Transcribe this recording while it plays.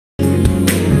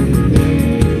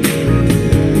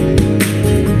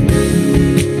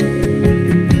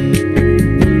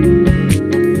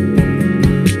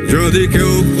যদি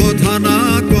কেউ কথা না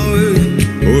কয়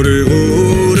ওরে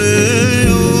ওরে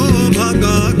ও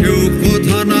ভাগা কেউ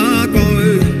কথা না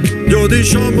কয় যদি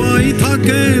সবাই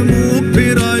থাকে মুখ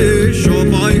ফিরায়ে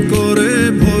সবাই করে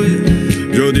ভয়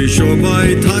যদি সবাই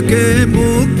থাকে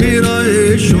মুখ ফিরায়ে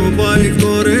সবাই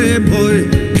করে ভয়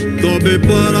তবে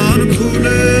পরাণ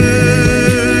খুলে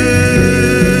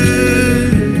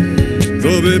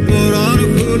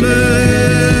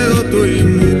তুই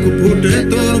মুখ ফুটে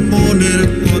তোর মনের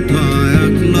কথা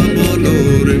একলা বলো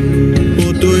রে ও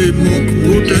তুই মুখ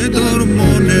ফুটে তোর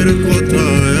মনের কথা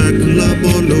একলা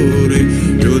বলো রে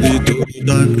যদি তোর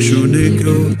ডাক শুনে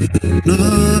কেউ না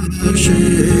আসে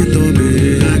তবে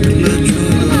একলা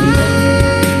চলো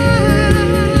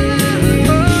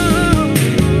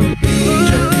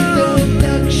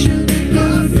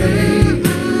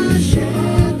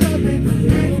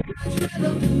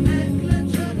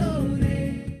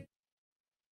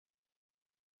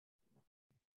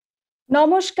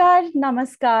Namaskar,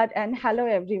 namaskar, and hello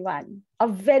everyone. A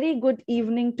very good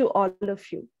evening to all of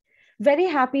you. Very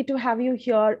happy to have you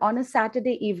here on a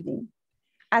Saturday evening.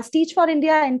 As Teach for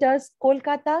India enters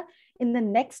Kolkata in the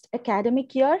next academic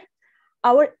year,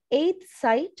 our 8th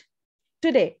site,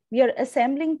 today we are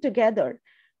assembling together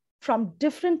from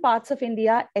different parts of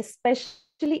India,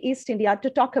 especially East India, to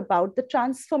talk about the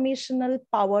transformational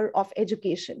power of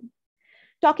education.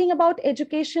 Talking about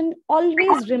education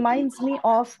always reminds me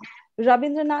of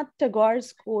Rabindranath Tagore's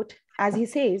quote, as he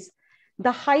says,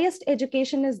 "The highest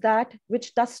education is that which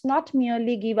does not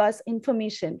merely give us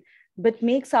information, but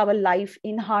makes our life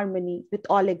in harmony with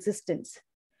all existence."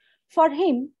 For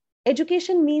him,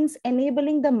 education means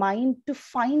enabling the mind to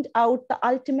find out the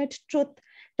ultimate truth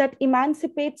that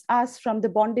emancipates us from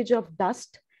the bondage of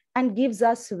dust and gives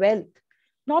us wealth,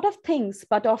 not of things,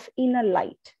 but of inner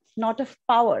light, not of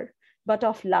power, but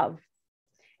of love.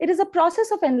 It is a process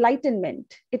of enlightenment.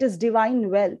 It is divine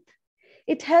wealth.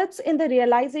 It helps in the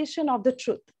realization of the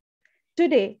truth.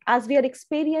 Today, as we are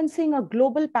experiencing a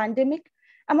global pandemic,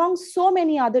 among so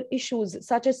many other issues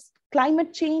such as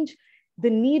climate change,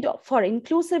 the need for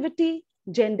inclusivity,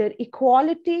 gender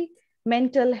equality,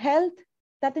 mental health,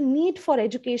 that the need for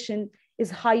education is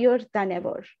higher than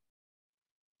ever.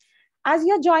 As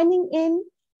you're joining in,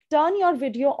 turn your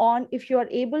video on if you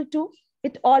are able to.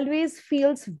 It always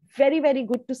feels very, very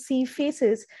good to see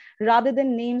faces rather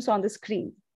than names on the screen.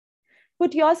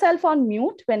 Put yourself on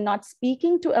mute when not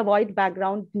speaking to avoid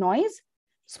background noise.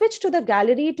 Switch to the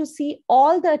gallery to see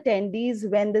all the attendees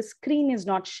when the screen is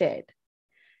not shared.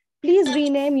 Please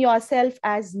rename yourself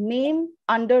as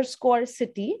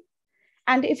name_city.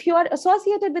 And if you are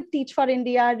associated with Teach for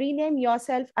India, rename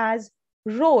yourself as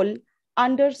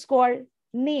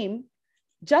role_name,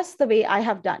 just the way I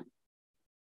have done.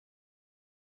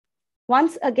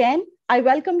 Once again, I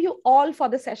welcome you all for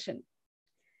the session.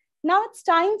 Now it's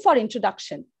time for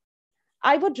introduction.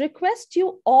 I would request you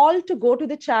all to go to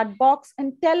the chat box and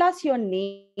tell us your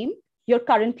name, your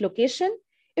current location,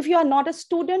 if you are not a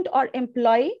student or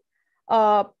employee,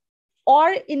 or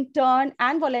intern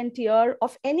and volunteer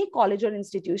of any college or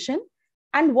institution,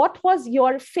 and what was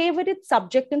your favorite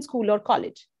subject in school or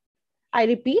college. I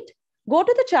repeat, go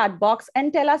to the chat box and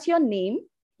tell us your name,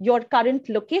 your current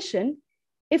location,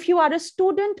 if you are a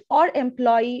student or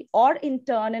employee or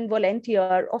intern and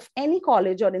volunteer of any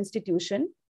college or institution,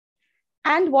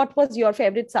 and what was your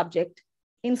favorite subject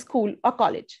in school or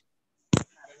college.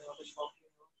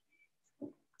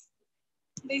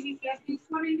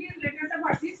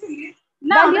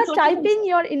 While you're typing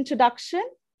your introduction,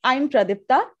 I'm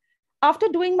Pradipta. After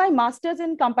doing my master's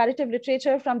in comparative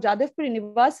literature from Jadavpur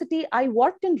University, I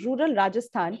worked in rural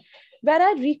Rajasthan, where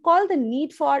I recall the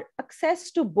need for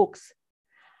access to books.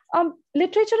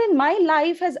 Literature in my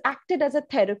life has acted as a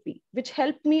therapy, which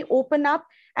helped me open up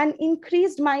and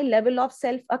increased my level of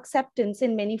self-acceptance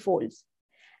in many folds.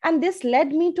 And this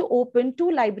led me to open 2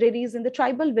 libraries in the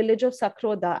tribal village of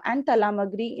Sakroda and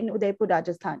Talamagri in Udaipur,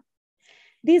 Rajasthan.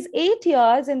 These 8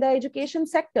 years in the education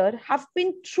sector have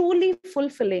been truly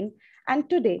fulfilling. And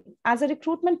today, as a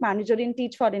recruitment manager in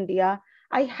Teach for India,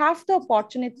 I have the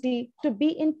opportunity to be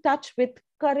in touch with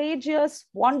courageous,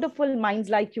 wonderful minds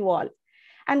like you all.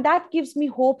 And that gives me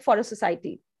hope for a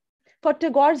society, for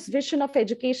Tagore's vision of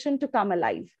education to come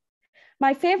alive.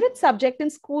 My favorite subject in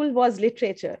school was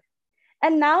literature.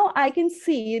 And now I can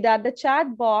see that the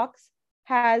chat box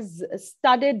has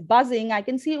started buzzing. I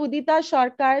can see Udita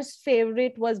Sharkar's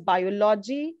favorite was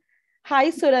biology.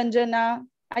 Hi, Suranjana.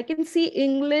 I can see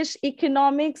English,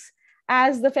 economics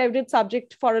as the favorite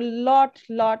subject for a lot,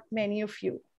 many of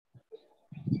you.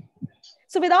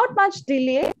 So without much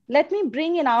delay, let me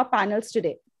bring in our panels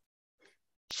today.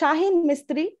 Shaheen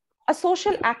Mistri, a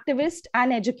social activist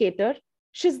and educator.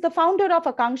 She's the founder of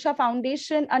Akanksha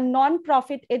Foundation, a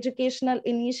non-profit educational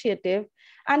initiative,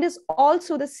 and is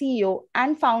also the CEO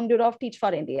and founder of Teach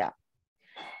for India.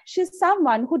 She's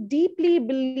someone who deeply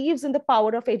believes in the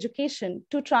power of education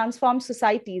to transform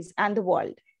societies and the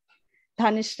world.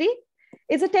 Dhanishri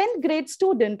is a 10th grade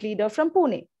student leader from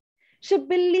Pune. She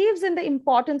believes in the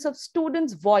importance of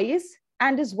students' voice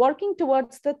and is working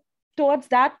towards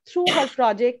that through her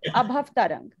project Abhav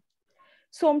Tarang.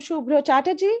 Somshubhro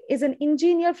Chatterjee is an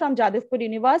engineer from Jadavpur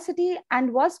University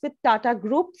and was with Tata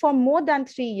Group for more than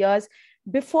 3 years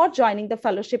before joining the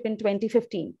fellowship in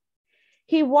 2015.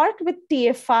 He worked with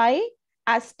TFI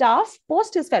as staff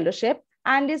post his fellowship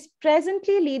and is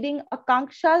presently leading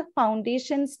Akanksha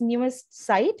Foundation's newest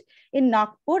site in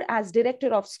Nagpur as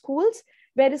director of schools,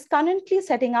 where is currently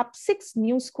setting up 6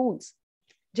 new schools.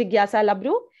 Jigyasa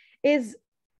Labru is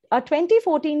a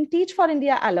 2014 Teach for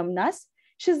India alumnus.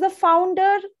 She's the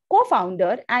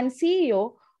co-founder and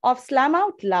CEO of Slam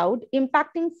Out Loud,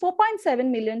 impacting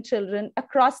 4.7 million children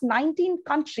across 19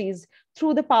 countries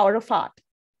through the power of art.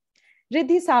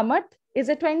 Riddhi Samat is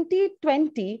a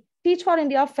 2020 Teach for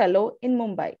India fellow in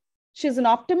Mumbai. She's an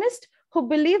optimist who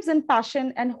believes in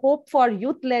passion and hope for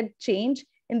youth-led change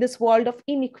in this world of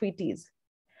inequities.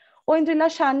 Oindrila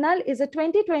Shannal is a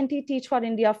 2020 Teach for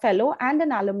India fellow and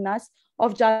an alumnus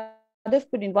of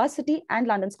Jadavpur University and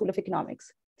London School of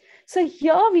Economics. So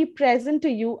here we present to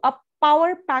you a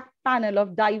power-packed panel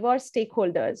of diverse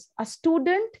stakeholders, a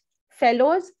student,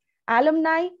 fellows,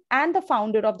 alumni, and the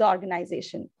founder of the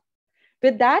organization.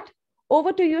 With that,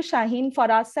 over to you, Shaheen,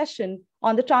 for our session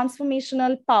on the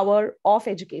transformational power of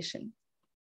education.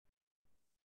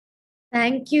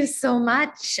 Thank you so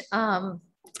much.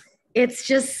 It's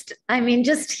just,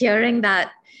 just hearing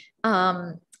that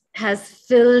has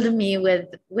filled me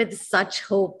with such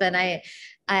hope. And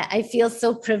I feel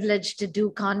so privileged to do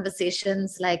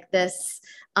conversations like this,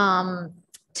 to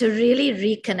really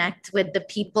reconnect with the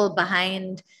people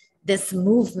behind this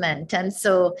movement. And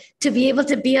so to be able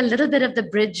to be a little bit of the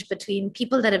bridge between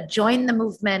people that have joined the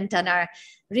movement and are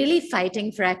really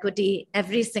fighting for equity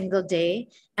every single day,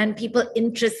 and people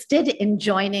interested in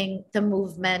joining the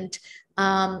movement,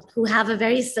 who have a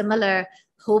very similar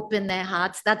hope in their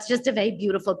hearts. That's just a very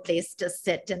beautiful place to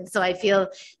sit. And so I feel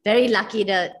very lucky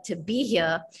to be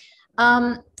here.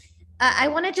 I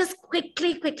want to just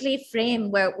quickly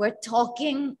frame where we're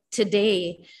talking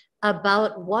today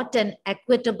about what an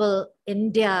equitable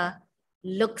India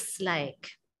looks like.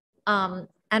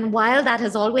 And while that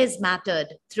has always mattered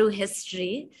through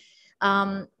history,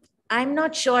 I'm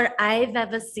not sure I've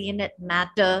ever seen it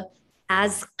matter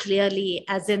as clearly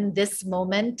as in this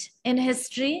moment in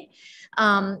history,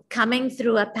 coming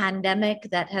through a pandemic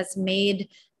that has made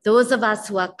those of us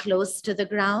who are close to the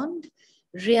ground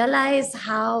realize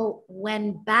how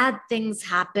when bad things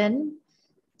happen,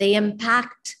 they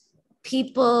impact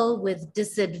people with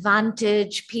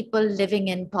disadvantage, people living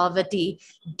in poverty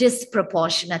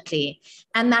disproportionately.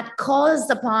 And that calls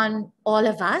upon all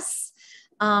of us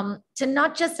to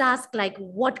not just ask, like,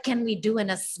 what can we do in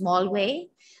a small way,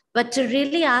 but to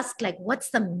really ask, like, what's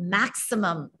the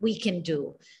maximum we can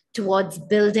do towards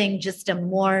building just a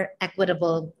more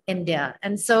equitable India.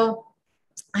 And so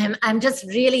I'm just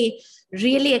really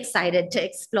excited to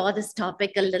explore this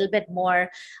topic a little bit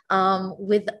more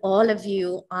with all of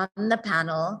you on the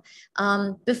panel.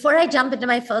 Before I jump into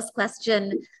my first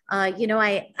question, I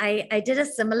did a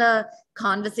similar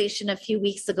conversation a few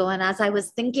weeks ago, and as I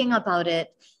was thinking about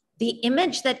it, the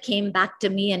image that came back to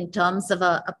me in terms of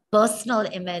a personal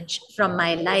image from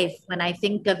my life when I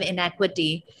think of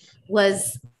inequity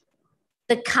was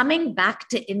the coming back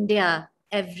to India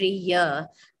every year.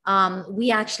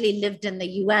 We actually lived in the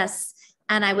US,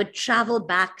 and I would travel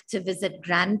back to visit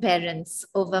grandparents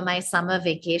over my summer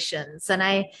vacations. And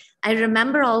I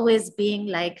remember always being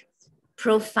like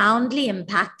profoundly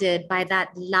impacted by that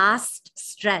last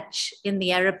stretch in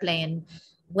the airplane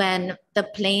when the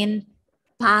plane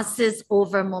passes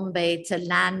over Mumbai to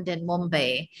land in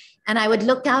Mumbai. And I would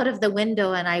look out of the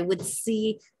window and I would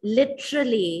see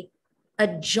literally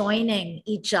adjoining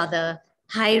each other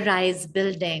high-rise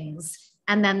buildings,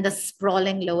 and then the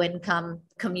sprawling low-income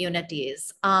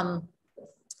communities. And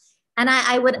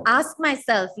I would ask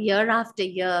myself year after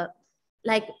year,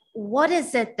 like, what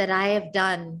is it that I have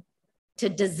done to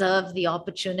deserve the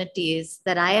opportunities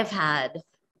that I have had?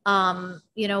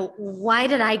 Why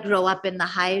did I grow up in the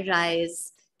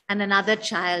high-rise and another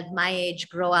child my age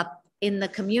grow up in the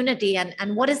community?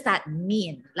 And what does that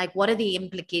mean? Like, what are the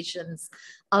implications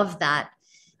of that?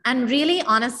 And really,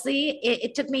 honestly,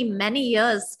 it took me many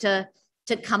years to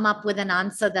to come up with an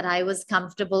answer that I was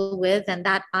comfortable with. And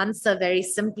that answer very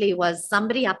simply was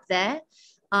somebody up there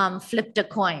flipped a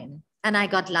coin and I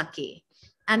got lucky.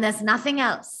 And there's nothing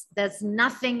else. There's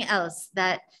nothing else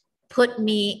that put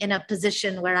me in a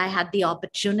position where I had the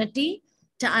opportunity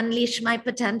to unleash my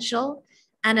potential.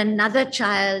 And another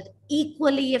child,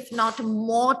 equally, if not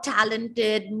more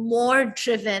talented, more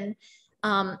driven,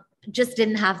 just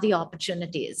didn't have the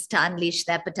opportunities to unleash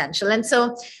their potential. And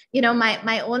so,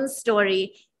 my own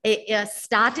story, it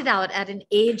started out at an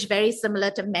age very similar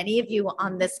to many of you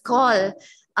on this call.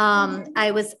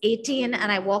 I was 18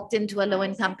 and I walked into a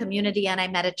low-income community and I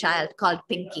met a child called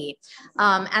Pinky.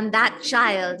 And that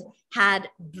child had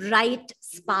bright,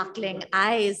 sparkling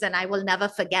eyes. And I will never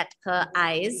forget her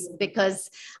eyes because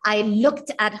I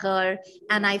looked at her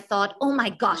and I thought, oh my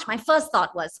gosh, my first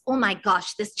thought was, oh my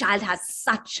gosh, this child has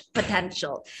such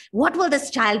potential. What will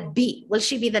this child be? Will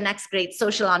she be the next great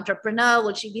social entrepreneur?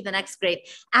 Will she be the next great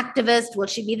activist? Will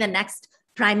she be the next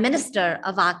prime minister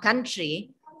of our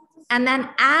country? And then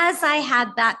as I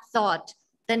had that thought,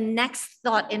 the next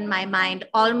thought in my mind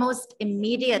almost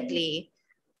immediately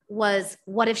was,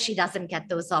 what if she doesn't get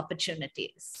those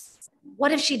opportunities?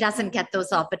 What if she doesn't get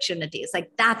those opportunities?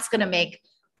 Like, that's going to make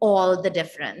all the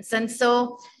difference. And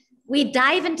so we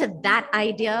dive into that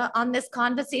idea on this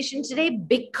conversation today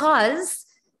because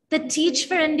the Teach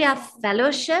for India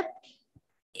Fellowship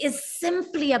is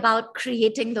simply about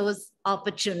creating those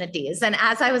opportunities. And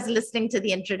as I was listening to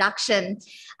the introduction,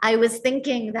 I was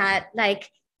thinking that, like,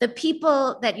 the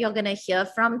people that you're going to hear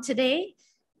from today,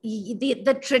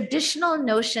 the traditional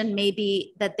notion may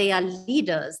be that they are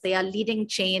leaders. They are leading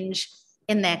change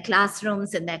in their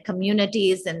classrooms, in their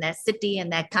communities, in their city,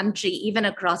 in their country, even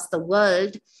across the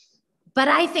world. But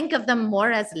I think of them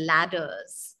more as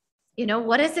ladders.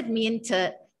 What does it mean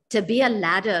to be a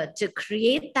ladder, to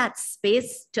create that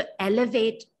space to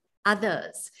elevate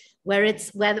others, where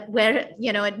it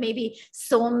may be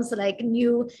Som's like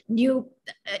new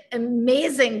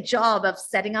amazing job of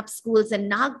setting up schools in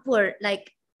Nagpur.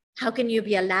 Like, how can you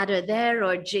be a ladder there?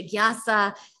 Or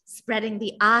Jigyasa spreading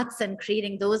the arts and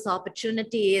creating those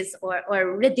opportunities, or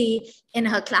Riddhi in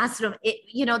her classroom.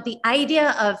 The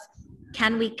idea of,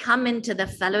 can we come into the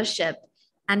fellowship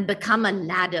and become a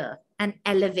ladder and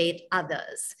elevate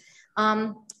others?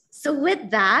 So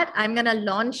with that, I'm going to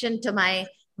launch into my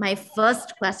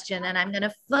first question, and I'm going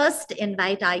to first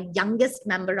invite our youngest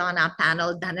member on our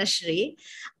panel, Dhanashri,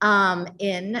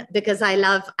 in, because I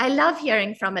love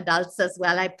hearing from adults as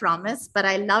well, I promise, but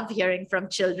I love hearing from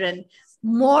children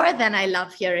more than I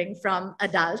love hearing from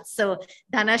adults. So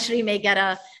Dhanashri may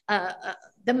get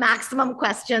the maximum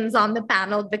questions on the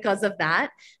panel because of that.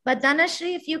 But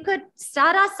Dhanashri, if you could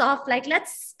start us off, like,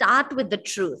 let's start with the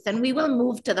truth and we will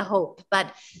move to the hope,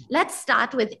 but let's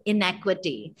start with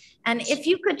inequity. And if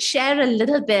you could share a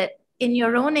little bit in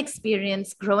your own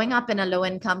experience growing up in a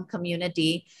low-income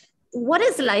community, what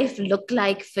does life look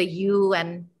like for you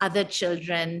and other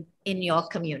children in your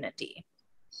community?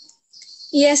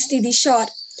 Yes, Didi, sure.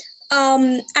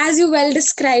 As you well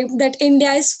described, that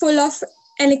India is full of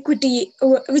inequity,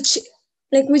 which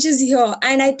is here,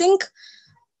 and I think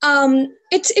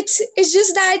it's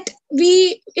just that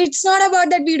it's not about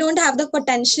that we don't have the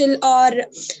potential, or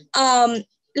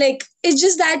it's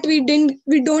just that we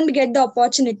don't get the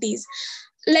opportunities.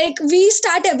 Like, we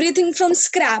start everything from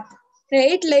scrap,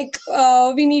 right? Like,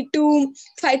 we need to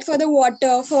fight for the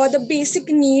water, for the basic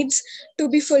needs to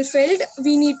be fulfilled.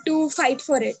 We need to fight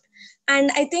for it.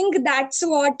 And I think that's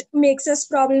what makes us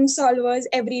problem solvers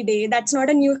every day. That's not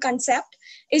a new concept.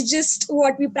 It's just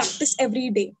what we practice every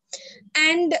day.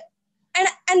 And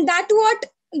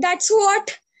that's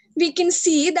what we can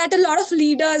see, that a lot of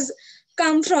leaders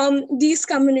come from these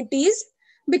communities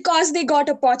because they got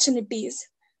opportunities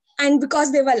and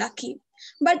because they were lucky.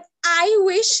 But I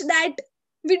wish that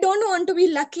we don't want to be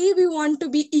lucky. We want to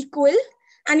be equal,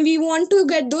 and we want to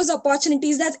get those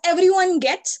opportunities that everyone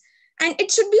gets. And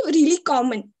it should be really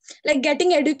common. Like,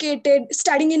 getting educated,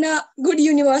 studying in a good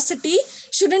university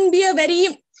shouldn't be a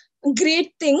very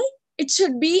great thing. It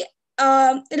should be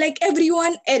like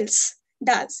everyone else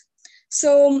does.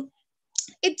 So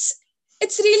it's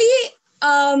really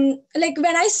like,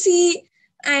 when I see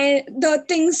the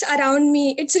things around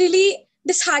me, it's really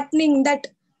disheartening that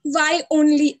why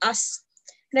only us,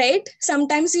 right?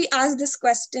 Sometimes we ask this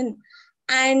question,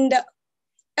 and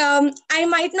I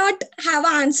might not have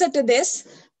an answer to this,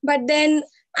 but then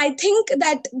I think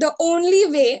that the only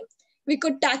way we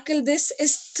could tackle this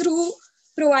is through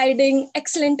providing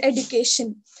excellent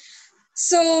education.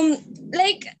 So,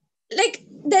 like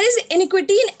there is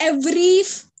inequity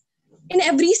in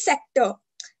every sector,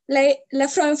 like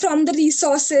from the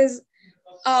resources,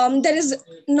 there is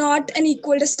not an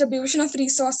equal distribution of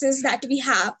resources that we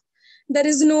have. There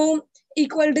is no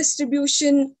equal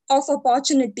distribution of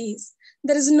opportunities.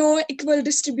 There is no equal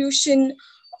distribution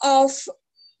of,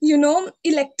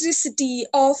 electricity,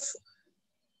 of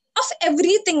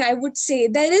everything, I would say.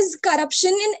 There is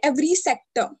corruption in every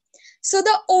sector. So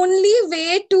the only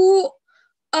way to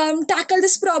tackle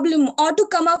this problem or to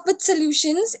come up with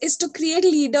solutions is to create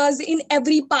leaders in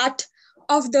every part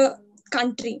of the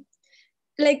country.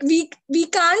 Like we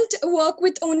can't work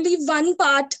with only one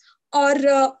part or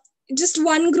just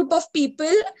one group of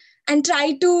people and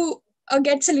try to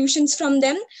get solutions from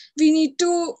them. We need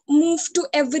to move to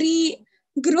every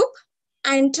group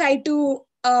and try to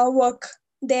work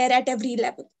there at every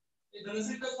level.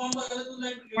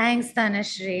 Thanks,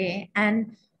 Tanushree.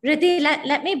 And Riddhi,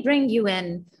 let me bring you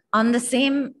in on the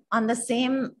same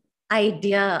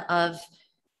idea of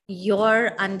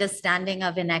your understanding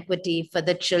of inequity for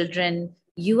the children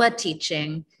you are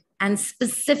teaching, and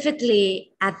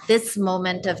specifically at this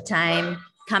moment of time,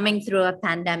 coming through a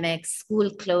pandemic, school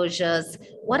closures.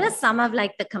 What are some of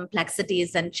like the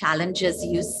complexities and challenges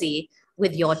you see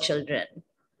with your children?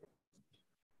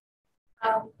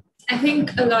 I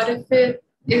think a lot of it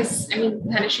is,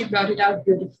 Tanushree brought it out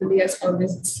beautifully as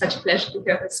always. It's such a pleasure to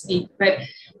hear her speak. But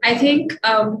I think,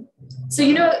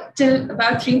 till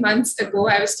about 3 months ago,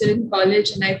 I was still in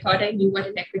college and I thought I knew what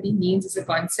inequity means as a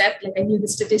concept. Like I knew the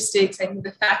statistics, I knew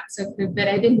the facts of it, but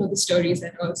I didn't know the stories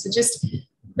at all. So just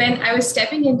when I was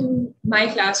stepping into my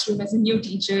classroom as a new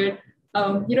teacher,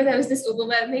 there was this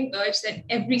overwhelming urge that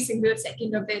every single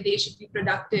second of their day should be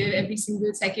productive. Every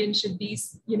single second should be,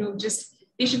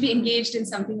 they should be engaged in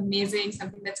something amazing,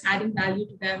 something that's adding value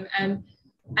to them. And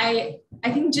I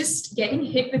think just getting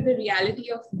hit with the reality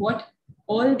of what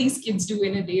all these kids do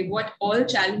in a day, what all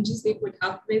challenges they put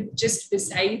up with, just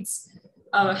besides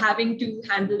having to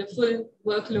handle a full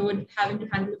workload, having to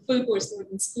handle a full course load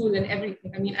in school and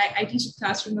everything. I teach a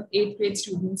classroom of 8th grade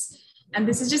students. And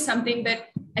this is just something that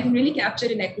I can really capture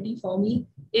inequity for me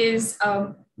is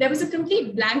there was a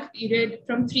complete blank period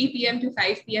from 3 p.m. to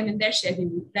 5 p.m. in their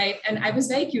schedule, right? And I was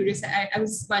very curious. I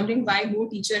was wondering why no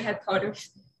teacher had thought of,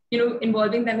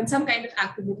 involving them in some kind of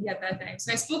activity at that time.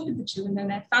 So I spoke to the children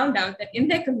and I found out that in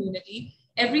their community,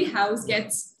 every house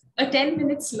gets a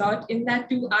 10-minute slot in that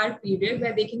 2-hour period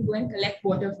where they can go and collect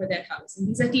water for their house. And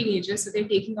these are teenagers, so they're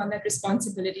taking on that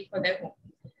responsibility for their home.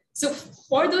 So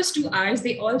for those 2 hours,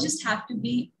 they all just have to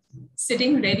be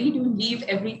sitting ready to leave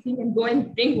everything and go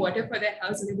and bring water for their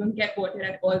house, and they don't get water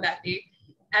at all that day.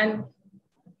 And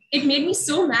it made me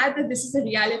so mad that this is a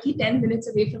reality 10 minutes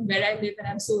away from where I live, and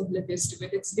I'm so oblivious to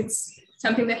it. It's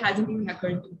something that hasn't even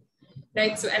occurred to me,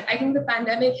 right? So I think the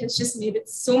pandemic has just made it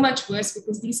so much worse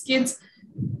because these kids,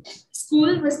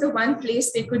 school was the one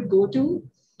place they could go to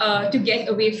get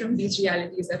away from these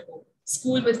realities at home.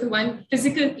 School was the one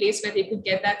physical place where they could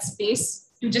get that space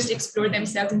to just explore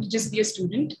themselves and to just be a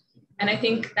student. And I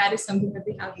think that is something that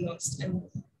they have lost. And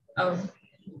I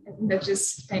think that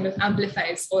just kind of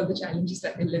amplifies all the challenges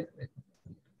that they live with.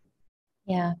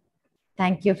 Yeah,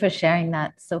 thank you for sharing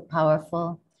that. So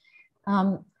powerful.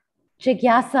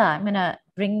 Jigyasa, I'm going to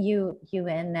bring you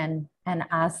in and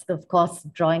ask, of course,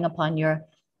 drawing upon your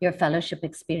fellowship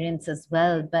experience as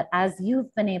well. But as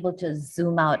you've been able to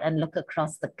zoom out and look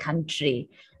across the country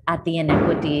at the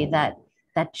inequity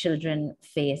that children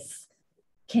face,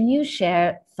 can you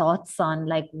share thoughts on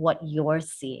like what you're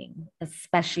seeing,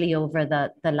 especially over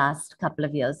the last couple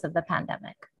of years of the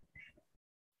pandemic?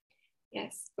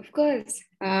 Yes, of course.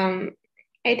 I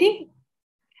think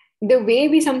the way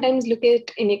we sometimes look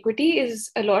at inequity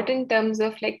is a lot in terms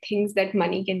of like things that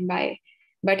money can buy.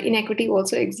 But inequity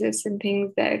also exists in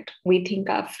things that we think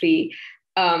are free.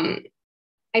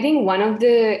 I think one of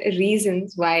the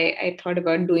reasons why I thought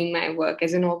about doing my work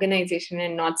as an organization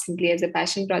and not simply as a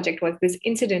passion project was this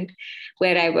incident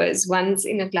where I was once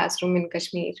in a classroom in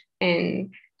Kashmir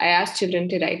and I asked children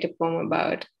to write a poem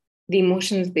about the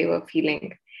emotions they were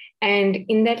feeling. And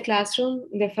in that classroom,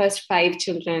 the first 5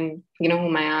 children,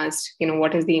 whom I asked,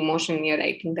 what is the emotion you're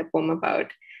writing the poem about,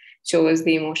 chose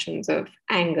the emotions of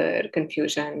anger,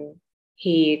 confusion,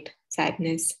 hate,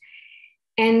 sadness.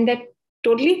 And that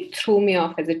totally threw me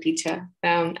off as a teacher.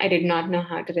 I did not know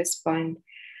how to respond.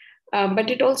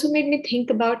 But it also made me think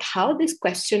about how this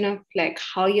question of like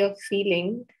how you're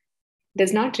feeling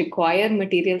does not require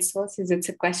material sources. It's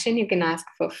a question you can ask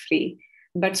for free.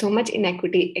 But so much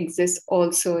inequity exists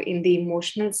also in the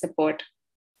emotional support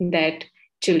that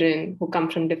children who come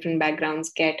from different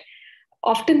backgrounds get.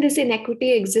 Often this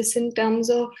inequity exists in terms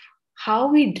of how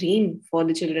we dream for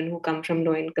the children who come from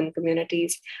low-income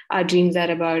communities. Our dreams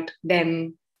are about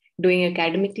them doing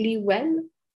academically well,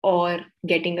 or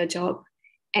getting a job.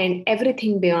 And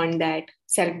everything beyond that,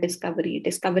 self-discovery,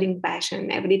 discovering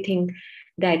passion, everything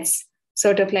that's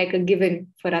sort of like a given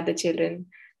for other children,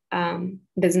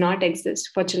 does not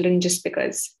exist for children just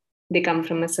because they come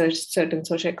from a certain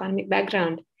socioeconomic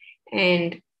background.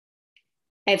 And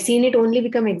I've seen it only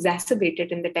become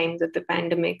exacerbated in the times of the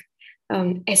pandemic,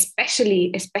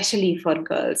 especially for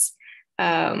girls,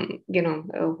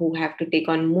 who have to take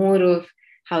on more of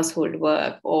household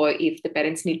work, or if the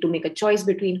parents need to make a choice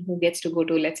between who gets to go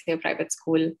to, let's say, a private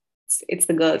school, it's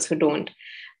the girls who don't.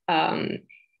 Um,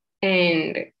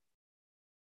 and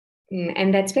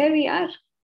that's where we are.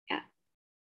 Yeah.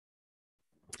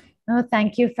 No,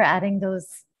 thank you for adding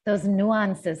those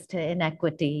nuances to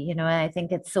inequity. I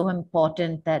think it's so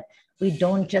important that we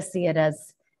don't just see it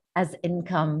as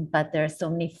income, but there are so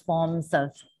many forms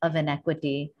of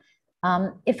inequity.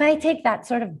 If I take that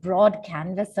sort of broad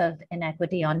canvas of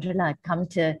inequity, Andrila, I'd come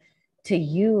to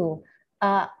you.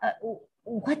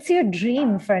 What's your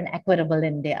dream for an equitable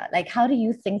India? Like, how do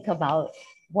you think about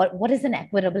what does an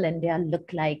equitable India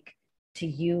look like to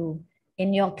you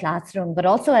in your classroom? But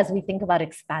also as we think about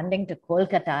expanding to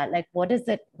Kolkata, like what does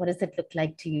it look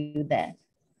like to you there?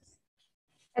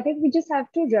 I think we just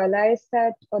have to realize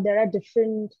that there are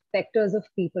different vectors of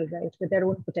people, right, with their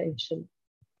own potential.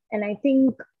 And I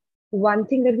think one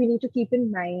thing that we need to keep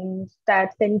in mind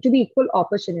that there need to be equal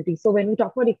opportunity. So when we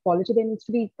talk about equality, there needs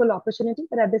to be equal opportunity,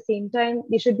 but at the same time,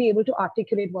 they should be able to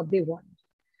articulate what they want.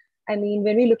 I mean,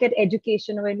 when we look at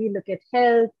education, or when we look at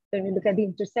health, when we look at the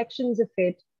intersections of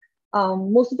it,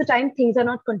 most of the time things are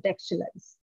not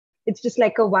contextualized. It's just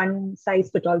like a one size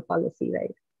fit all policy,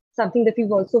 right? Something that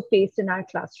we've also faced in our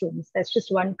classrooms. That's just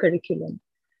one curriculum.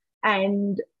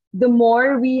 And the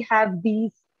more we have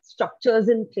these structures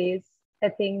in place, I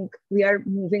think we are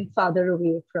moving farther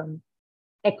away from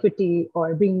equity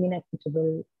or being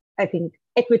inequitable. I think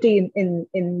equity in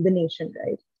the nation,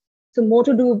 right? So more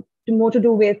to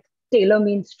do with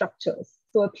tailor-made structures.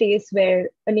 So a place where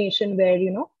a nation where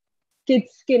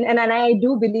kids can, and I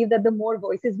do believe that the more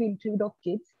voices we include of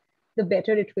kids, the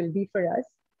better it will be for us.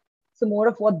 So more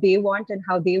of what they want and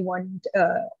how they want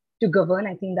to govern.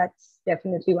 I think that's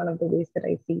definitely one of the ways that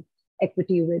I see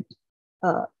equity would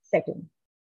set in.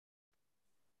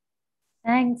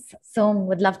 Thanks. Som,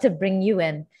 would love to bring you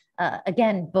in.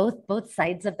 Again, both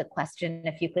sides of the question,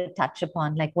 if you could touch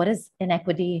upon, like, what does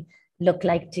inequity look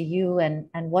like to you, and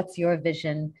what's your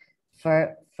vision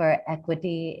for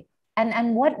equity,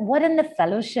 and what in the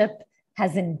fellowship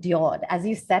has endured as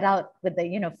you set out with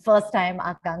the first time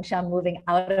Akanksha moving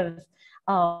out of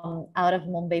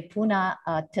Mumbai, Pune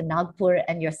to Nagpur,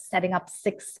 and you're setting up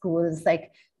 6 schools.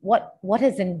 Like, what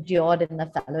has endured in the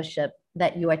fellowship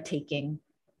that you are taking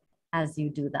as you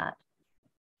do that?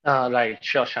 Right,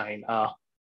 sure, Shaheen.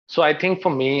 So I think for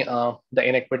me, the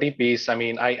inequity piece, I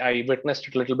mean, I witnessed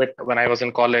it a little bit when I was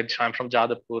in college. I'm from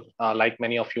Jadavpur, like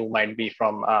many of you might be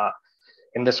from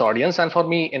in this audience. And for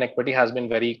me, inequity has been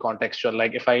very contextual.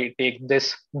 Like if I take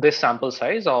this sample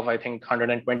size of, I think,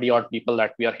 120 odd people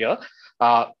that we are here,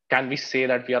 can we say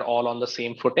that we are all on the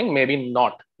same footing? Maybe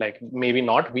not. Like maybe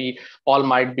not. We all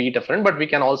might be different, but we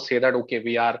can all say that, okay,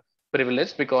 we are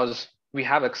privileged because we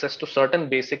have access to certain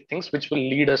basic things which will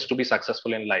lead us to be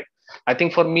successful in life. I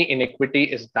think for me, inequity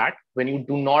is that when you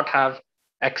do not have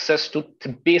access to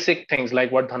basic things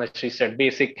like what Dhanashree said,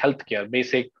 basic healthcare,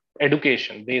 basic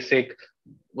education, basic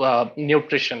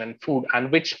nutrition and food,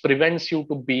 and which prevents you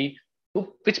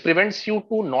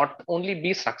to not only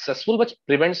be successful, but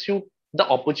prevents you the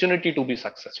opportunity to be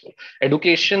successful.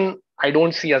 Education, I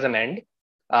don't see as an end.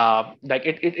 Like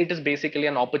it is basically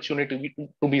an opportunity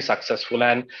to be successful,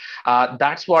 and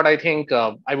that's what I think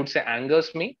I would say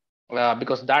angers me,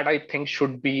 because that I think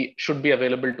should be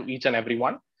available to each and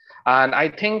everyone. And I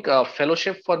think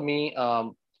fellowship for me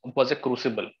was a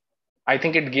crucible. I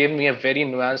think it gave me a very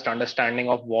nuanced understanding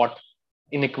of what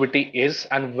inequity is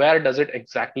and where does it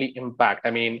exactly impact.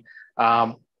 I mean,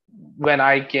 when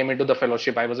I came into the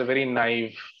fellowship, I was a very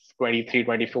naive 23,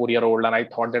 24-year-old, and I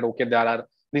thought that, okay, there are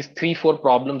these 3-4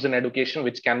 problems in education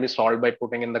which can be solved by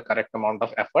putting in the correct amount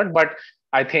of effort. But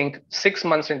I think 6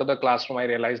 months into the classroom, I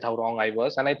realized how wrong I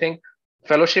was. And I think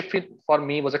fellowship for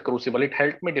me was a crucible. It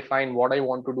helped me define what I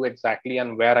want to do exactly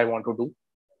and where I want to do.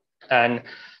 And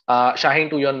Shaheen,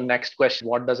 to your next question,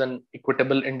 what does an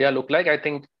equitable India look like? I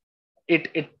think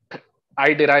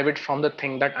I derive it from the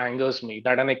thing that angers me,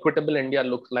 that an equitable India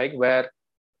looks like where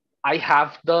I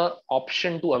have the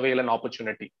option to avail an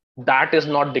opportunity. That is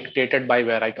not dictated by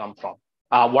where I come from.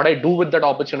 What I do with that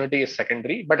opportunity is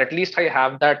secondary, but at least I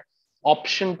have that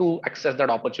option to access that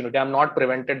opportunity. I'm not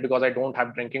prevented because I don't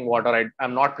have drinking water.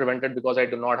 I'm not prevented because I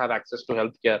do not have access to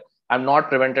healthcare. I'm not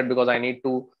prevented because I need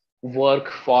to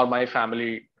work for my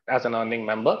family as an earning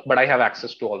member, but I have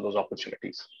access to all those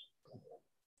opportunities.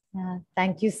 Yeah,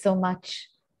 thank you so much.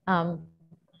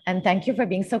 And thank you for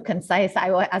being so concise.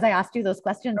 As I asked you those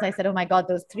questions, I said, oh my God,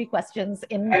 those 3 questions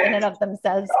in and of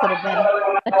themselves could have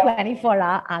been a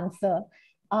 24-hour answer.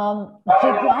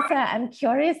 Jigyasa, I'm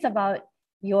curious about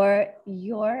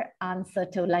your answer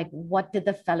to like, what did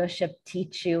the fellowship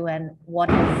teach you and what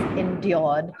has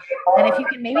endured? And if you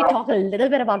can maybe talk a little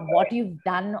bit about what you've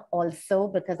done also,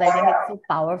 because I think it's so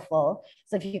powerful.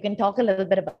 So if you can talk a little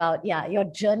bit about, yeah, your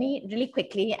journey really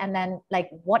quickly, and then like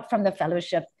what from the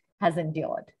fellowship has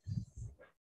endured.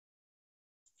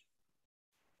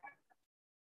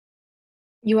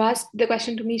 You asked the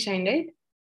question to me, Shaheen, right?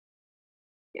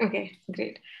 Okay,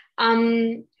 great.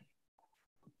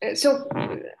 So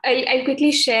I'll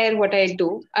quickly share what I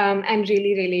do. I'm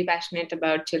really, really passionate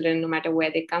about children, no matter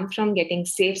where they come from, getting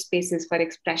safe spaces for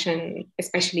expression,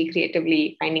 especially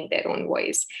creatively, finding their own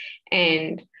voice.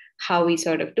 And how we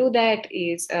sort of do that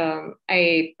is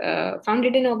I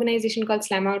founded an organization called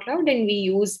Slam Out Loud, and we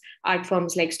use art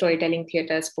forms like storytelling,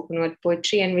 theater, spoken word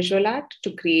poetry, and visual art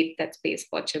to create that space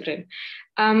for children.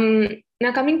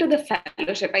 Now, coming to the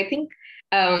fellowship, I think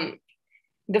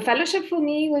the fellowship for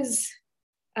me was,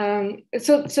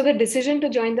 so the decision to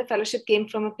join the fellowship came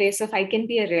from a place of, I can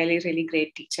be a really, really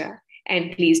great teacher,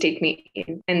 and please take me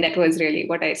in. And that was really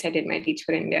what I said in my Teach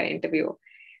for India interview.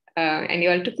 And you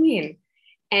all took me in.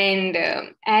 And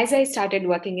as I started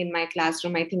working in my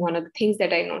classroom, I think one of the things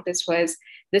that I noticed was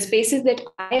the spaces that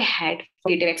I had for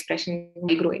creative expression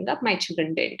while growing up, my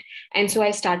children didn't. And so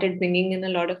I started bringing in a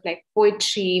lot of like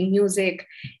poetry, music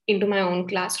into my own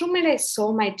classroom. And I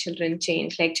saw my children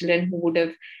change, like children who would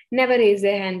have never raised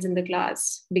their hands in the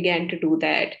class began to do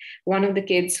that. One of the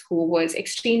kids who was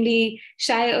extremely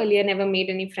shy earlier, never made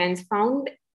any friends, found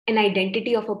an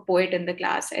identity of a poet in the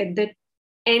class. At the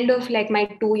end of like my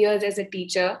 2 years as a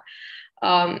teacher,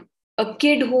 a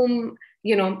kid whom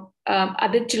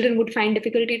other children would find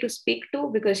difficulty to speak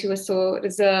to because she was so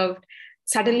reserved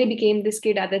suddenly became this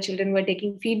kid other children were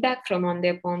taking feedback from on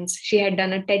their poems. She had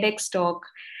done a TEDx talk.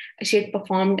 She had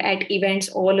performed at events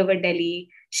all over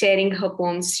Delhi, sharing her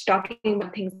poems, talking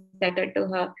about things that occurred to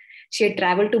her. She had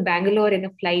traveled to Bangalore in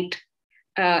a flight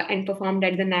and performed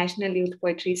at the National Youth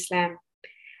Poetry Slam.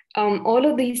 All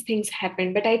of these things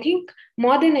happened. But I think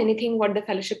more than anything, what the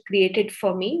fellowship created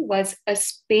for me was a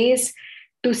space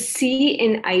to see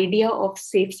an idea of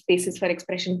safe spaces for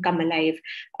expression come alive.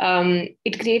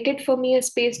 It created for me a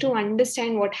space to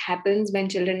understand what happens when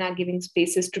children are giving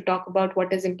spaces to talk about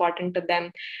what is important to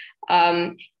them.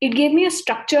 It gave me a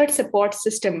structured support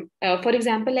system. For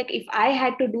example, like if I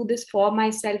had to do this for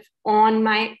myself on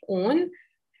my own,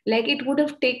 like it would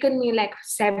have taken me like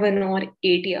 7 or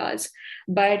 8 years.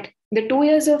 But the 2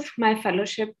 years of my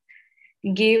fellowship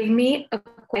gave me a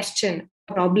question,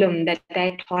 a problem that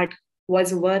I thought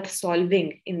was worth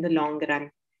solving in the long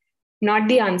run. Not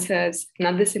the answers,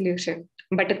 not the solution,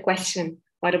 but a question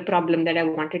or a problem that I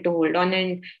wanted to hold on.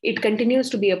 And it continues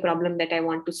to be a problem that I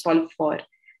want to solve for.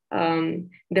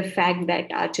 The fact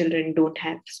that our children don't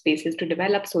have spaces to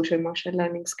develop social emotional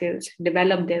learning skills,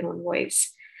 develop their own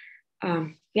voice.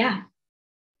 Yeah.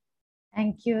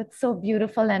 Thank you. It's so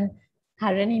beautiful. And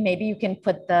Harini, maybe you can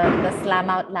put the Slam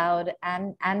Out Loud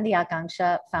and the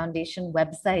Akanksha Foundation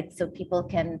website so people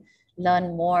can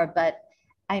learn more. But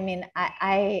I mean,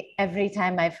 I every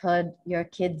time I've heard your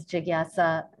kids,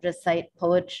 Jigyasa, recite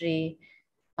poetry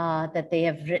that they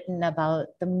have written about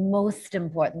the most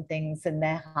important things in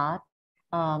their heart,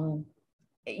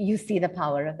 you see the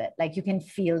power of it. Like you can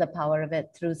feel the power of it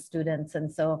through students.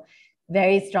 And so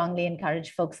very strongly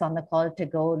encourage folks on the call to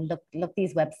go look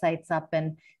these websites up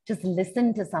and just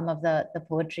listen to some of the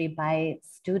poetry by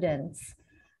students.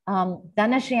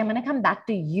 Dhanashree, I'm going to come back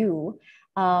to you.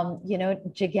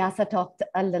 Jigyasa talked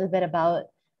a little bit about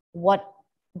what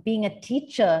being a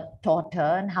teacher taught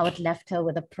her and how it left her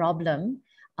with a problem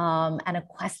and a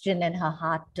question in her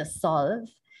heart to solve.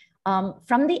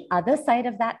 From the other side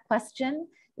of that question,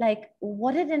 like,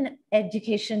 what did an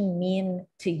education mean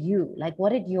to you? Like,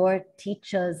 what did your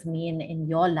teachers mean in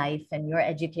your life and your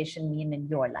education mean in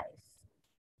your life?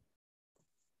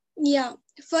 Yeah,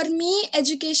 for me,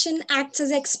 education acts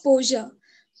as exposure.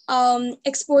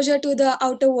 Exposure to the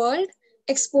outer world,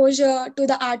 exposure to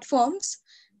the art forms,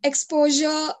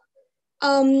 exposure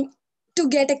to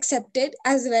get accepted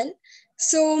as well.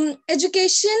 So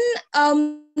education,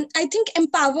 I think,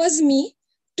 empowers me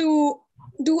to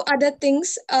do other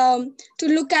things, to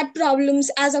look at problems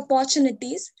as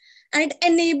opportunities, and it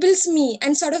enables me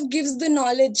and sort of gives the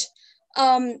knowledge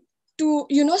to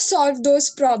solve those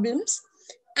problems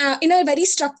in a very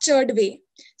structured way.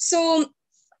 So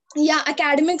yeah,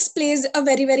 academics plays a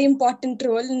very, very important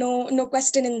role, no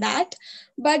question in that.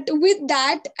 But with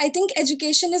that, I think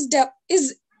education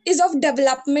is of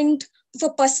development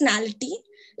for personality.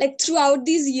 Like throughout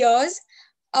these years,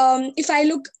 if I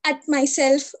look at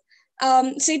myself,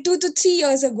 say 2 to 3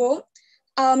 years ago,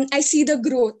 I see the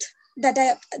growth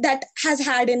that has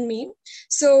had in me.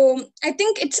 So I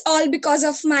think it's all because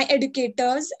of my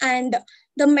educators and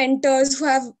the mentors who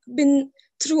have been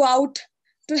throughout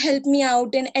to help me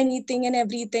out in anything and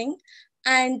everything,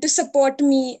 and to support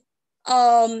me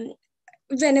um,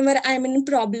 whenever I'm in a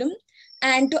problem,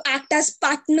 and to act as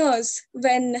partners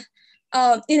when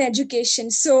in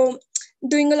education. So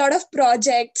doing a lot of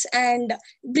projects and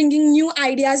bringing new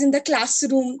ideas in the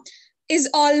classroom is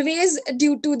always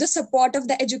due to the support of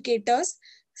the educators.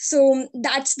 So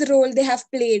that's the role they have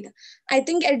played. I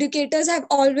think educators have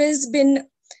always been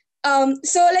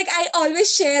so like I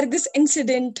always share this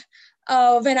incident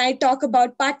when I talk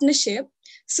about partnership.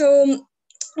 So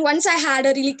once I had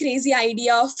a really crazy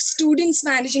idea of students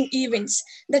managing events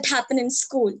that happen in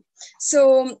school.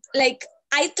 So like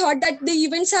I thought that the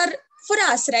events are for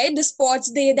us, right? The sports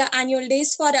day, the annual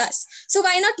days for us. So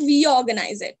why not we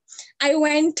organize it? I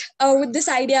went with this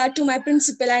idea to my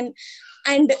principal, and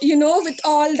with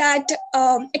all that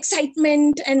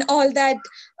excitement and all that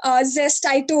zest,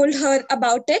 I told her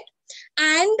about it.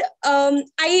 And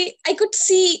I could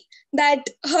see that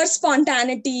her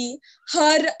spontaneity,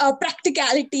 her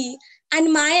practicality,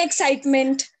 and my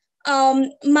excitement,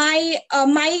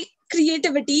 my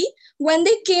creativity, when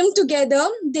they came together,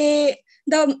 the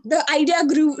idea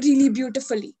grew really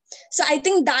beautifully. So I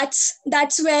think that's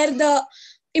where the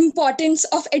importance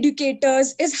of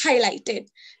educators is highlighted.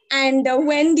 And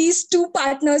when these two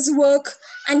partners work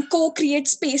and co-create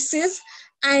spaces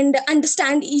and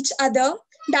understand each other,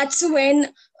 that's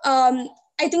when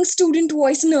I think student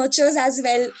voice nurtures as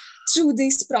well through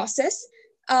this process.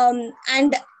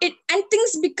 And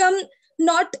things become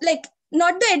not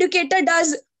the educator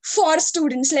does for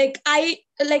students. Like I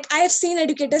have seen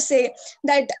educators say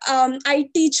that I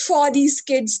teach for these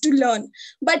kids to learn,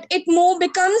 but it more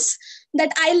becomes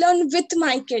that I learn with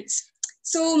my kids.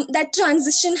 So that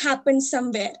transition happens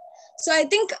somewhere. So I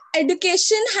think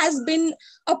education has been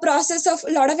a process of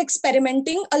a lot of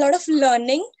experimenting, a lot of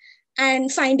learning,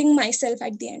 and finding myself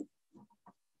at the end.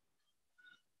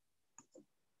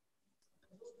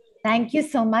 Thank you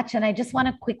so much. And I just want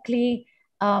to quickly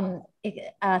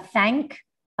thank,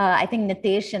 I think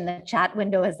Nitesh in the chat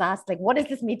window has asked, like, what is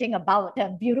this meeting about? A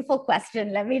beautiful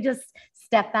question. Let me just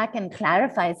step back and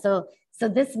clarify. So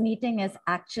this meeting is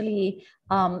actually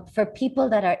for people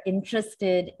that are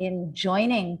interested in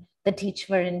joining the Teach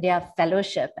for India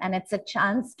Fellowship. And it's a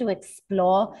chance to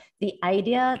explore the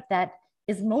idea that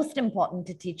is most important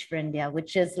to Teach for India,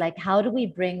 which is like, how do we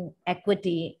bring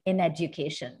equity in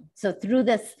education? So through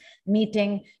this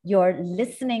meeting, you're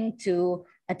listening to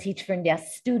a Teach for India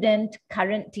student,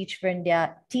 current Teach for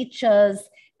India teachers,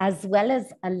 as well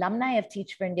as alumni of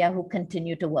Teach for India who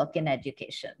continue to work in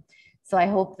education. So I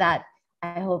hope that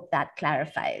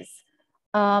clarifies.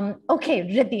 Okay,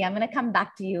 Riddhi, I'm going to come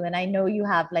back to you. And I know you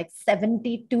have like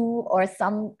 72 or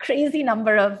some crazy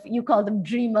number of, you call them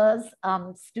dreamers,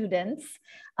 students.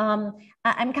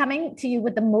 I'm coming to you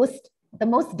with the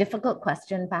most difficult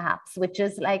question, perhaps, which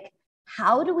is like,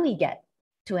 how do we get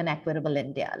to an equitable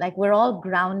India? Like, we're all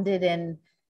grounded in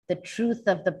the truth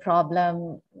of the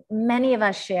problem. Many of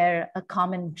us share a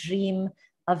common dream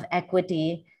of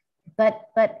equity.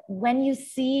 But when you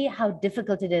see how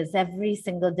difficult it is every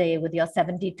single day with your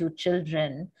 72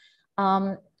 children,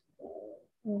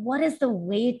 what is the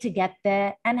way to get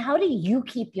there? And how do you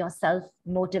keep yourself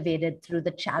motivated through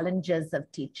the challenges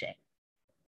of teaching?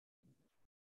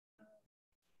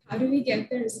 How do we get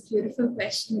there is a beautiful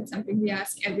question. It's something we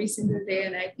ask every single day,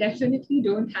 and I definitely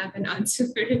don't have an answer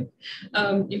for it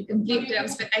in complete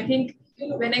terms. But I think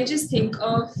when I just think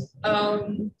of,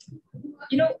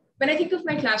 when I think of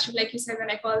my classroom, like you said,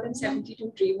 when I call them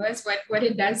 72 dreamers, what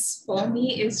it does for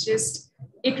me is just,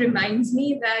 it reminds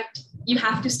me that you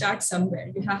have to start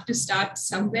somewhere. You have to start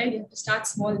somewhere. You have to start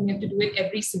small, and you have to do it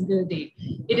every single day.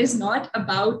 It is not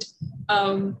about,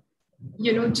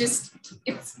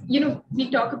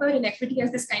 we talk about inequity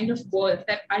as this kind of wall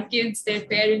that our kids, their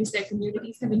parents, their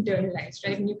communities have internalized,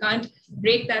 right? And you can't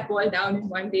break that wall down in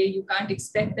one day. You can't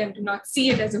expect them to not see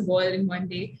it as a wall in one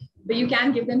day, but you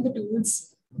can give them the tools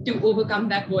to overcome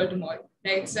that wall tomorrow,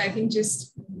 right? So I think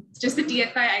just the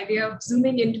TFI idea of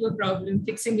zooming into a problem,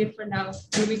 fixing it for now,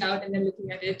 moving out, and then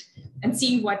looking at it and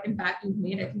seeing what impact you've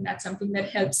made. I think that's something that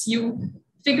helps you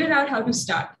figure out how to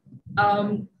start.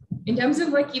 In terms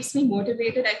of what keeps me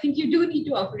motivated, I think you do need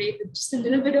to operate with just a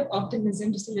little bit of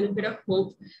optimism, just a little bit of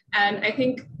hope. And I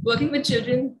think working with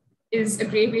children is a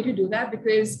great way to do that,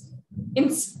 because in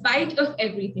spite of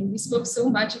everything, we spoke so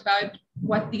much about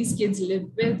what these kids live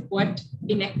with, what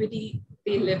inequity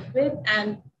they live with.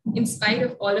 And in spite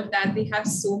of all of that, they have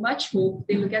so much hope.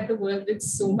 They look at the world with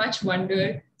so much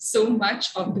wonder, so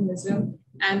much optimism.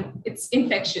 And it's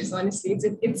infectious, honestly.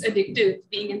 It's addictive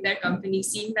being in their company,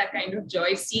 seeing that kind of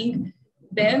joy, seeing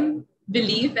them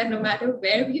believe that no matter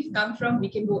where we've come from, we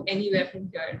can go anywhere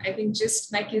from here. I think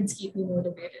just my kids keep me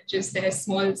motivated, just their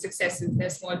small successes, their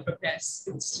small progress.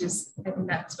 It's just, I think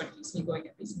that's what keeps me going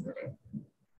every single day.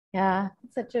 Yeah,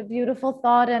 such a beautiful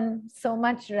thought and so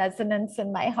much resonance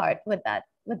in my heart with that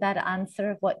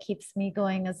answer of what keeps me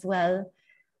going as well.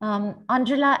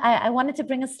 Angela, I wanted to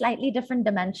bring a slightly different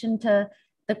dimension to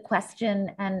the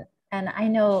question. And I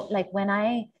know, like, when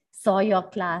I saw your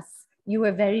class, you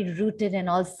were very rooted in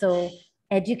also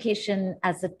education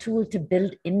as a tool to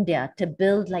build India, to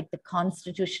build like the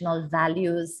constitutional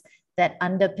values that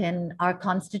underpin our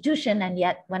constitution. And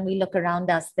yet when we look around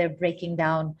us, they're breaking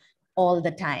down all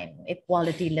the time: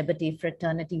 equality, liberty,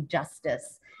 fraternity,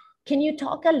 justice. Can you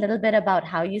talk a little bit about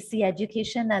how you see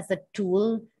education as a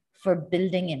tool for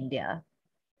building India?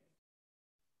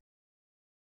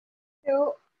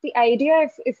 So the idea,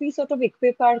 if we sort of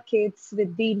equip our kids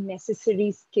with the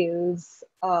necessary skills,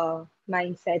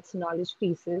 mindsets, knowledge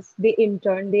pieces, they in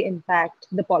turn, they impact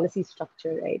the policy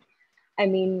structure, right? I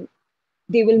mean,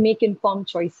 they will make informed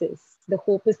choices. The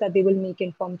hope is that they will make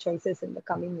informed choices in the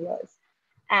coming years.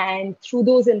 And through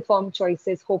those informed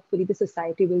choices, hopefully the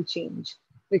society will change,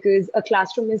 because a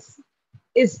classroom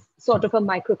is sort of a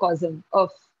microcosm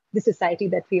of the society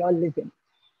that we all live in.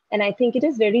 And I think it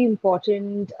is very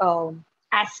important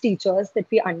as teachers that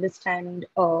we understand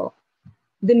the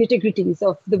nitty-gritties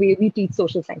of the way we teach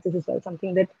social sciences as well,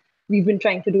 something that we've been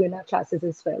trying to do in our classes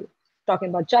as well, talking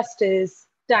about justice,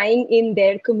 tying in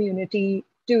their community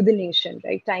to the nation,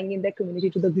 right? Tying in their community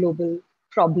to the global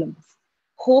problems,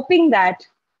 hoping that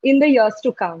in the years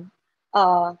to come,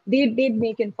 they'd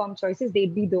make informed choices.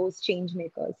 They'd be those change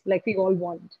makers like we all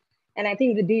want. And I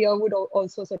think Vidya would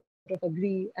also sort of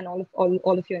agree, and all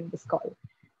of you in this call.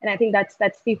 And I think that's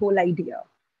the whole idea,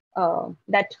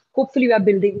 that hopefully we are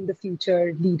building the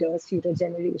future leaders, future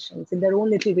generations. In their own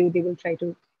little way, they will try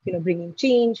to bring in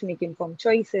change, make informed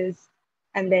choices,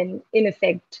 and then in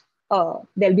effect,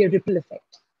 there'll be a ripple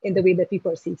effect in the way that we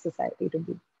perceive society to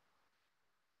be.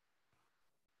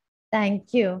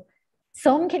 Thank you.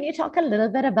 Som, can you talk a little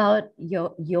bit about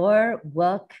your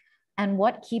work and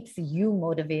what keeps you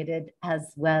motivated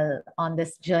as well on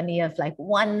this journey of like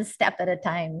one step at a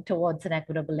time towards an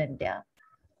equitable India?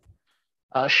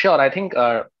 Sure. I think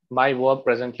my work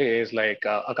presently is like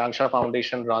Akanksha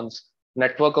Foundation runs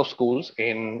network of schools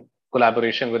in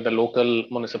collaboration with the local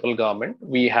municipal government.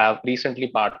 We have recently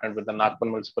partnered with the Nagpur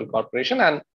Municipal Corporation,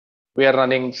 and we are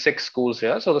running 6 schools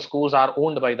here. So the schools are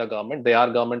owned by the government. They are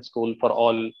government school for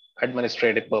all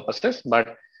administrative purposes,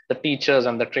 but the teachers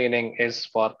and the training is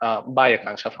for by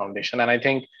Akanksha Foundation. And I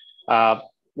think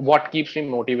what keeps me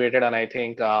motivated, and I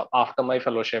think after my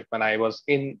fellowship, when I was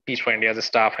in Teach for India as a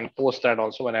staff, and post that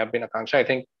also when I've been Akanksha, I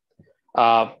think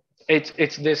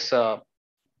it's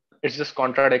this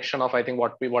contradiction of, I think,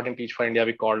 what in Teach for India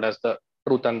we called as the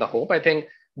truth and the hope. I think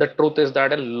the truth is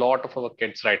that a lot of our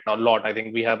kids right now, I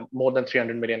think we have more than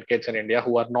 300 million kids in India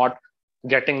who are not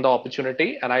getting the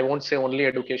opportunity. And I won't say only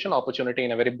education, opportunity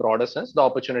in a very broader sense, the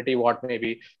opportunity what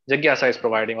maybe Jigyasa is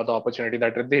providing, or the opportunity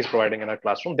that Riddhi is providing in a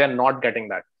classroom, they're not getting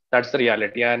that. That's the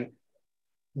reality. And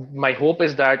my hope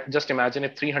is that, just imagine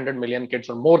if 300 million kids,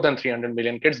 or more than 300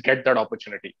 million kids, get that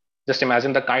opportunity. Just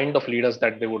imagine the kind of leaders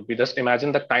that they would be. Just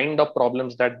imagine the kind of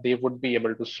problems that they would be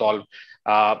able to solve.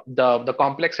 The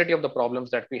complexity of the problems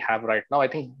that we have right now. I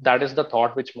think that is the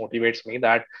thought which motivates me,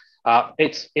 that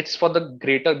it's for the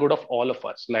greater good of all of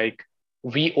us. Like,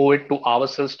 we owe it to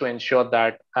ourselves to ensure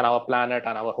that, and our planet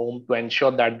and our home, to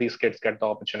ensure that these kids get the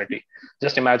opportunity.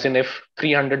 Just imagine if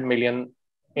 300 million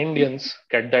Indians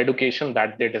get the education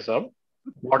that they deserve,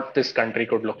 what this country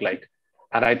could look like.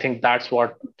 And I think that's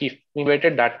what keeps me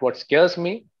motivated. That's what scares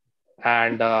me.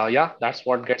 And yeah, that's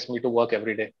what gets me to work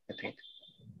every day, I think.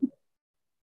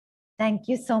 Thank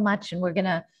you so much. And we're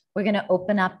gonna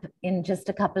open up in just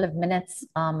a couple of minutes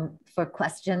for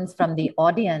questions from the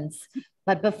audience.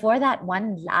 But before that,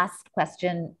 one last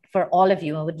question for all of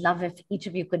you. I would love if each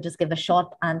of you could just give a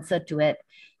short answer to it.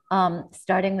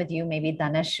 Starting with you, maybe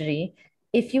Dhanashri.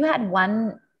 If you had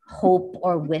one hope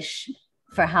or wish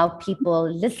for how people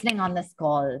listening on this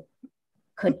call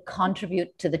could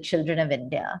contribute to the children of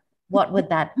India, what would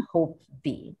that hope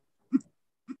be?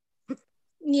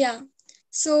 Yeah.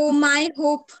 So my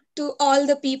hope to all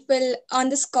the people on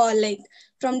this call, like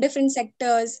from different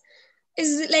sectors,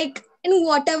 is like in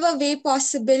whatever way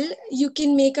possible, you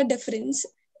can make a difference.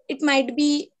 It might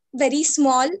be very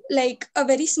small, like a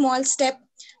very small step,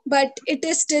 but it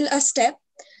is still a step.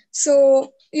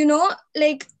 So,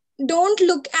 like don't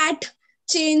look at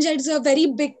change as a very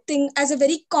big thing, as a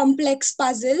very complex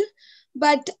puzzle,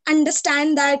 but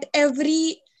understand that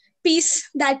every piece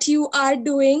that you are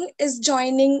doing is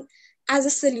joining as a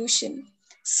solution.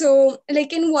 So,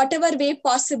 like in whatever way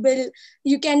possible,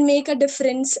 you can make a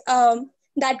difference.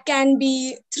 That can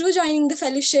be through joining the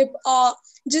fellowship, or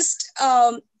just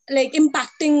like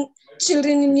impacting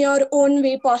children in your own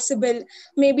way possible,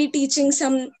 maybe teaching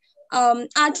some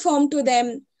art form to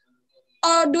them,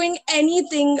 or doing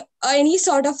anything, any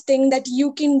sort of thing that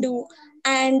you can do,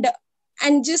 and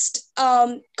just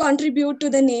contribute to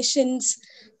the nation's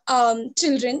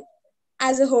children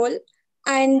as a whole.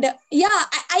 And yeah,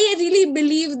 I really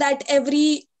believe that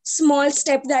every small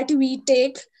step that we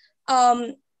take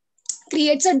um,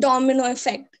 creates a domino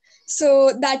effect.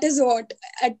 So that is what,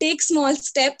 take small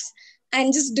steps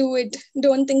and just do it.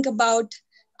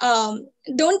 Um,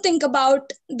 don't think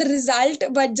about the result,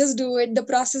 but just do it. The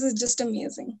process is just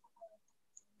amazing.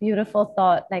 Beautiful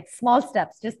thought. Like small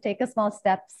steps, just take a small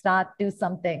step, start, do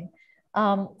something.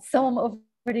 Som,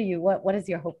 over to you. What is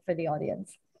your hope for the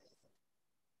audience?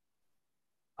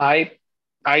 I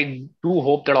do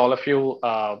hope that all of you,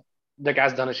 like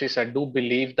as Dhanushi said, do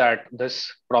believe that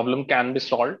this problem can be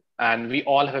solved, and we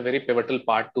all have a very pivotal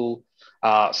part to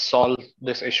solve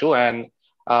this issue. And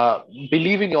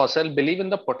believe in yourself, believe in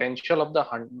the potential of the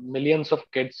millions of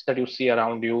kids that you see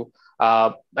around you,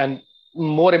 and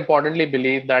more importantly,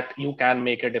 believe that you can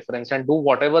make a difference and do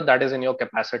whatever that is in your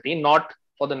capacity, not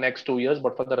for the next 2 years,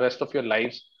 but for the rest of your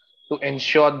lives, to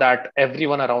ensure that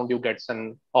everyone around you gets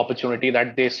an opportunity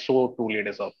that they so truly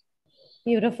deserve.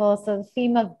 Beautiful. So the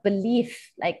theme of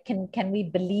belief, like can we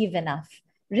believe enough?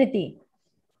 Riddhi.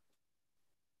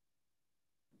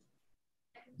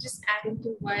 Just adding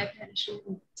to what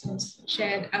Dhanushi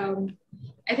shared,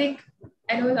 I think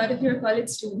I know a lot of you are college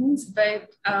students, but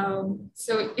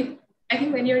I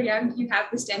think when you're young, you have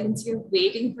this tendency of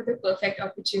waiting for the perfect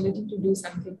opportunity to do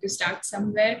something, to start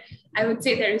somewhere. I would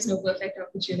say there is no perfect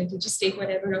opportunity. Just take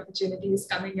whatever opportunity is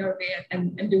coming your way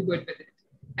and do good with it.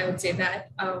 I would say that.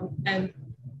 And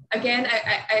again,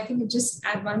 I think just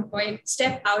at one point,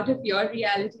 step out of your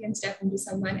reality and step into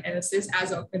someone else's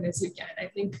as often as you can. I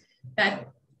think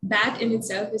that in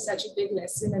itself is such a big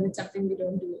lesson, and it's something we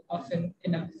don't do often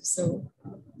enough. So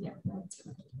yeah, that's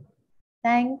it.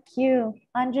 Thank you.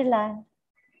 Angela.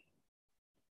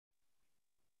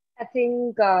 I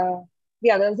think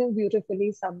the others have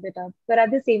beautifully summed it up. But at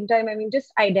the same time, I mean,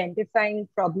 just identifying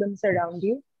problems around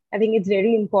you. I think it's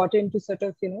very important to sort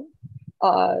of,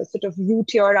 sort of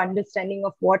root your understanding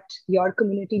of what your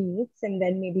community needs, and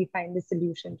then maybe find a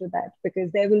solution to that,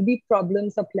 because there will be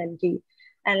problems aplenty.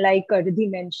 And like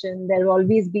Riddhi mentioned, there will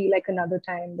always be like another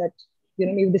time that,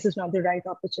 maybe this is not the right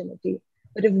opportunity.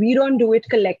 But if we don't do it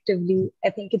collectively, I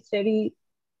think it's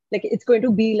going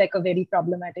to be like a very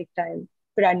problematic time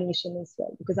for our nation as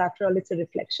well, because after all, it's a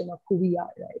reflection of who we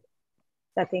are, right?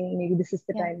 So I think maybe this is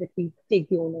the time that we take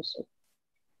the ownership.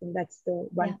 And that's the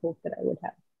one hope that I would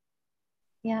have.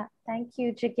 Yeah, thank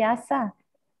you. Jigyasa.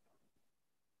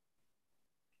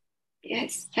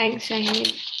 Yes, thanks,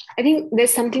 Shaheen. I think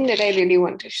there's something that I really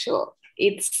want to show.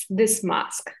 It's this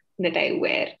mask that I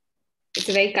wear. It's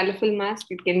a very colorful mask.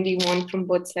 It can be worn from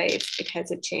both sides. It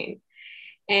has a chain.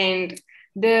 And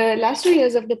the last 2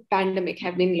 years of the pandemic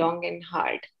have been long and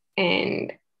hard.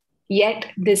 And yet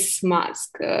this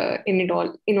mask in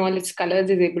all its colors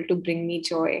is able to bring me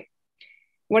joy.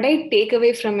 What I take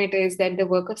away from it is that the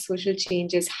work of social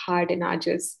change is hard and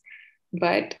arduous,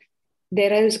 but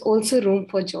there is also room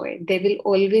for joy. There will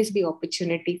always be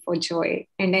opportunity for joy.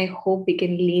 And I hope we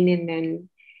can lean in and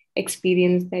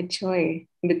experience that joy,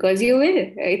 because you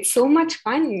will. It's so much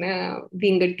fun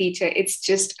being a teacher. It's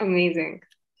just amazing.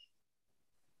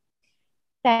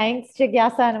 Thanks,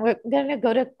 Jigyasa. And we're going to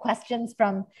go to questions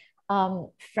from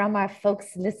our folks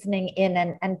listening in.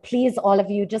 And please, all of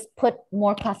you, just put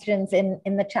more questions in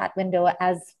the chat window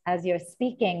as you're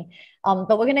speaking.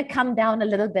 But we're going to come down a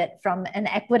little bit from an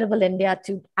equitable India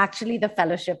to actually the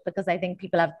fellowship, because I think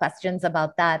people have questions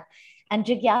about that. And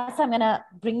Jigyasa, I'm going to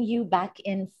bring you back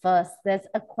in first. There's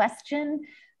a question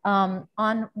on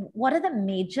what are the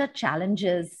major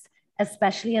challenges,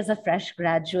 especially as a fresh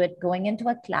graduate, going into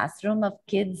a classroom of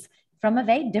kids from a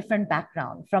very different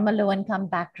background, from a low-income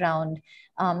background.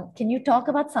 Can you talk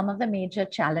about some of the major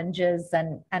challenges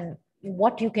and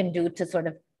what you can do to sort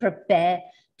of prepare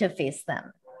to face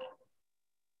them?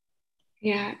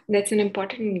 Yeah, that's an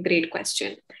important and great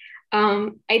question.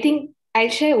 I think I'll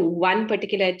share one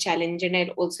particular challenge, and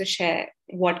I'll also share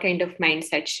what kind of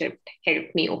mindset shift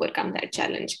helped me overcome that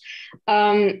challenge.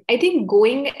 I think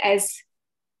going as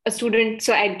a student,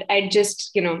 so I'd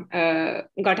just,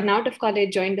 gotten out of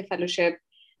college, joined the fellowship,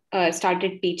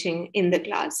 started teaching in the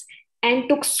class, and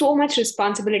took so much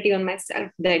responsibility on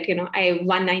myself that,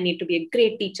 I need to be a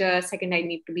great teacher. Second, I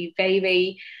need to be very,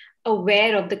 very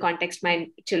aware of the context my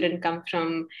children come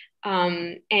from.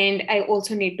 And I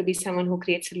also need to be someone who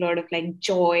creates a lot of like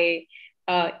joy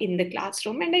in the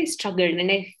classroom. And I struggled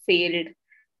and I failed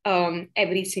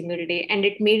every single day. And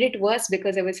it made it worse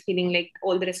because I was feeling like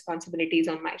all the responsibilities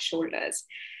on my shoulders.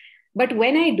 But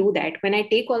when I do that, when I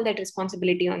take all that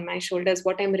responsibility on my shoulders,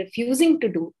 what I'm refusing to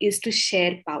do is to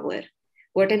share power.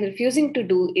 What I'm refusing to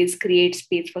do is create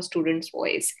space for students'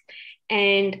 voice.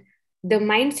 And the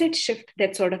mindset shift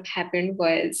that sort of happened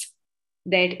was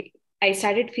that I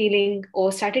started feeling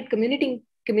or started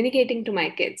communicating to my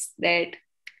kids that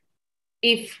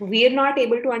if we're not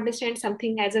able to understand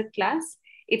something as a class,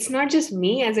 it's not just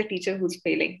me as a teacher who's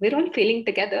failing. We're all failing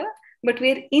together, but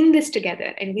we're in this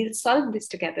together and we'll solve this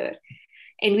together.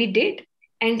 And we did.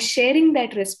 And sharing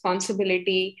that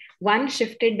responsibility, one,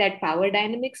 shifted that power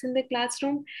dynamics in the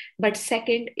classroom, but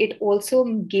second, it also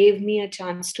gave me a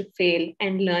chance to fail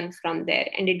and learn from there.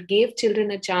 And it gave children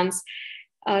a chance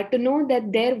to know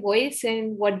that their voice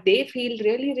and what they feel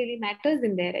really, really matters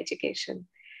in their education.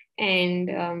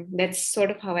 And that's sort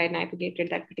of how I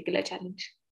navigated that particular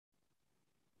challenge.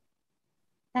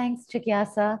 Thanks,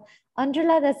 Jigyasa.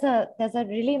 Anjula, there's a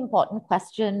really important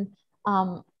question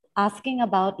asking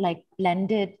about like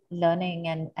blended learning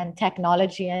and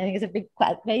technology. I think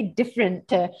it's very different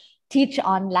to teach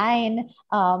online.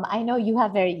 I know you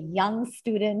have very young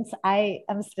students. I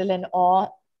am still in awe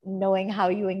knowing how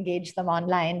you engage them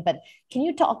online, but can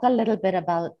you talk a little bit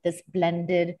about this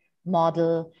blended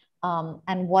model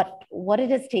and what it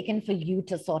has taken for you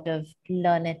to sort of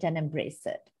learn it and embrace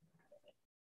it?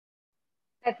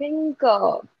 I think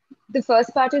the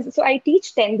first part is, so I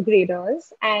teach 10th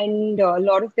graders and a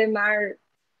lot of them are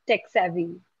tech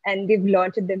savvy and they've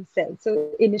learned it themselves.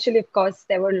 So initially, of course,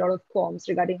 there were a lot of forms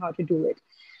regarding how to do it.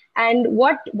 And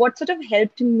what sort of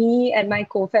helped me and my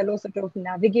co-fellows sort of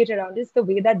navigate around is the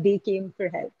way that they came for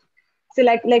help. So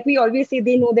like we always say,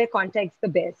 they know their context the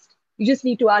best. You just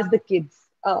need to ask the kids,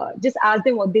 just ask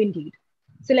them what they need.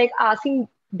 So like asking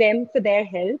them for their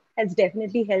help has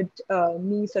definitely helped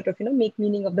me sort of, make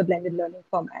meaning of the blended learning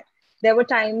format. There were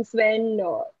times when,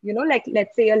 like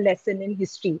let's say a lesson in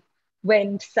history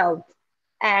went south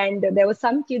and there were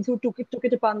some kids who took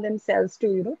it upon themselves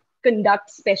to, conduct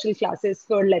special classes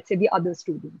for, let's say, the other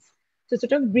students. So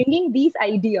sort of bringing these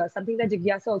ideas, something that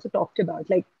Jigyasa also talked about,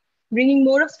 like bringing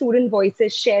more of student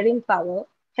voices, sharing power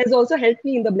has also helped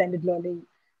me in the blended learning,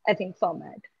 I think,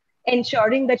 format.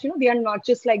 Ensuring that, they are not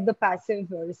just like the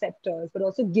passive receptors, but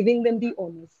also giving them the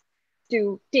onus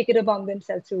to take it upon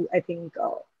themselves to, I think,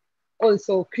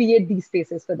 also create these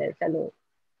spaces for their fellow.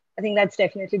 I think that's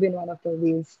definitely been one of the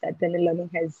ways that blended learning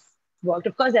has worked.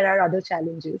 Of course, there are other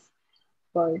challenges,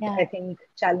 but yeah. I think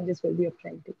challenges will be of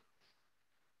plenty.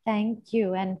 Thank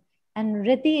you. And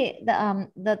Riddhi,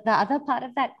 the other part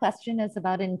of that question is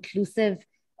about inclusive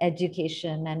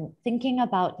education and thinking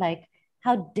about like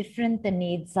how different the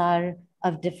needs are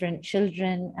of different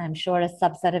children. I'm sure a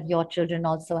subset of your children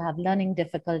also have learning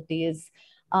difficulties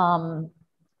and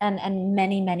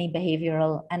many, many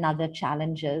behavioral and other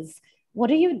challenges. What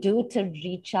do you do to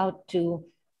reach out to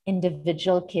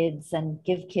individual kids and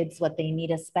give kids what they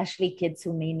need, especially kids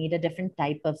who may need a different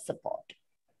type of support?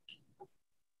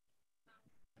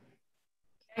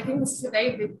 I think this is a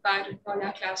very big part of all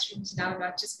our classrooms now,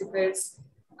 not just because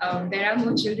there are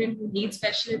more children who need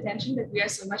special attention, but we are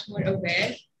so much more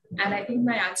aware. And I think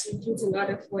my answer includes a lot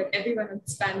of what everyone on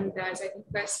this panel does. I think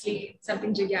firstly,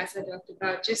 something Jigyasa talked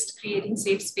about, just creating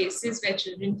safe spaces where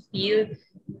children feel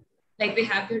like they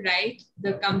have the right,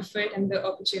 the comfort, and the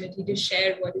opportunity to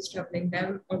share what is troubling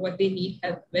them or what they need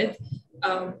help with.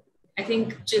 I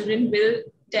think children will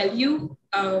tell you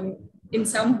in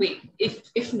some way,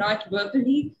 if not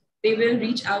verbally, they will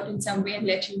reach out in some way and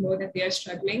let you know that they are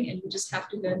struggling, and you just have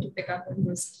to learn to pick up on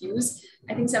those cues.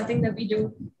 I think something that we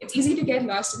do, it's easy to get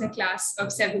lost in a class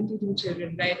of 72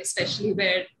 children, right? Especially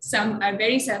where some are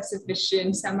very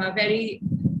self-sufficient, some are very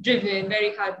driven,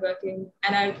 very hardworking,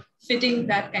 and are fitting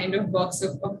that kind of box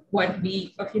of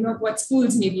what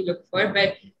schools maybe look for.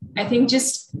 But I think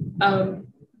just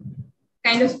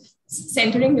kind of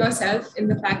centering yourself in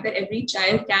the fact that every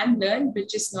child can learn, but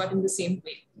just not in the same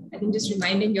way. I think just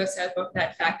reminding yourself of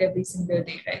that fact every single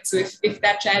day, right? So if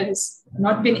that child has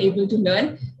not been able to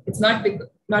learn, it's not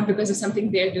because of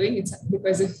something they're doing, it's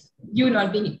because of you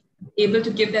not being able to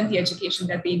give them the education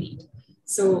that they need.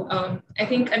 So I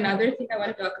think another thing I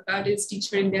want to talk about is Teach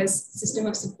for India's system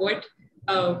of support.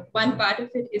 One part of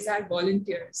it is our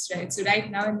volunteers, right? So right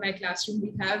now in my classroom,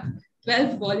 we have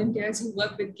 12 volunteers who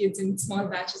work with kids in small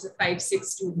batches of 5, 6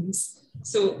 students.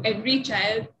 So every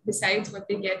child, besides what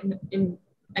they get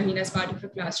as part of a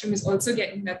classroom, is also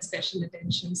getting that special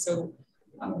attention. So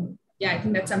yeah, I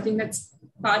think that's something that's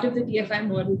part of the TFI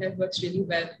model that works really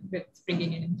well with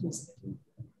bringing in inclusivity.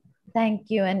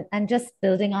 Thank you. And just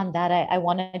building on that, I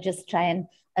want to just try and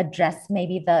address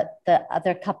maybe the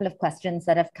other couple of questions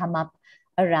that have come up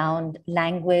around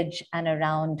language and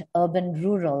around urban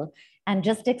rural, and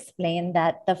just explain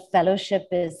that the fellowship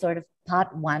is sort of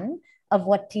part one of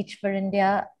what Teach for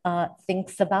India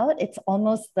thinks about. It's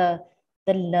almost the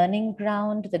learning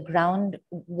ground, the ground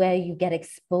where you get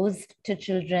exposed to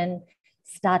children,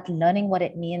 start learning what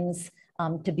it means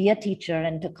to be a teacher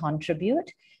and to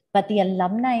contribute. But the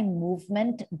alumni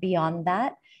movement beyond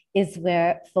that is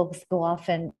where folks go off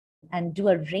and do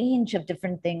a range of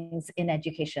different things in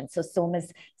education. So Som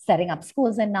is setting up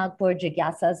schools in Nagpur,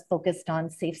 Jigyasa is focused on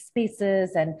safe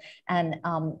spaces and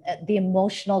the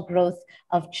emotional growth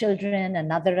of children.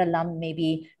 Another alum may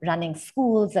be running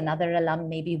schools, another alum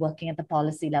may be working at the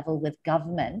policy level with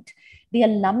government. The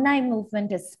alumni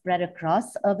movement is spread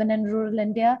across urban and rural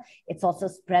India. It's also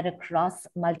spread across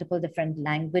multiple different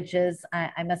languages.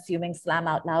 I'm assuming Slam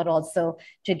Out Loud also,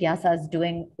 Jigyasa is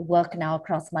doing work now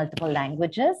across multiple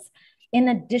languages. In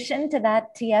addition to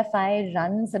that, TFI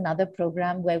runs another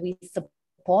program where we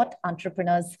support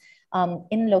entrepreneurs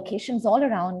in locations all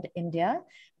around India.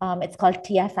 It's called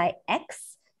TFIX,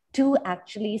 to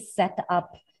actually set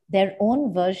up their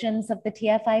own versions of the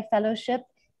TFI fellowship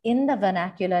in the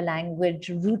vernacular language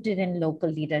rooted in local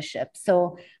leadership.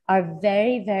 So our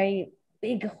very, very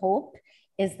big hope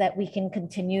is that we can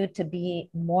continue to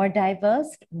be more diverse,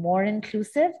 more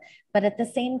inclusive, but at the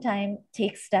same time,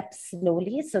 take steps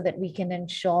slowly so that we can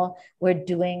ensure we're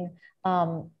doing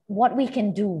what we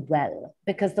can do well,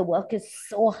 because the work is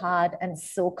so hard and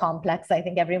so complex. I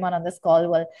think everyone on this call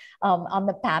will, on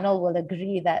the panel will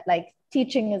agree that like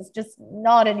teaching is just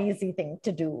not an easy thing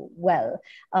to do well.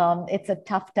 It's a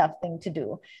tough thing to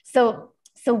do. So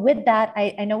with that,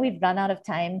 I know we've run out of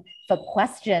time for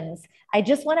questions. I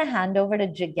just want to hand over to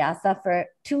Jigyasa for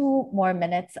 2 more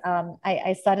minutes.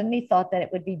 I suddenly thought that it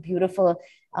would be beautiful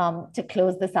to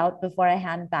close this out before I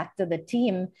hand back to the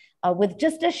team with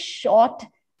just a short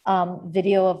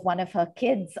video of one of her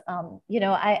kids.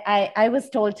 I was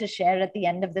told to share at the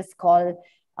end of this call,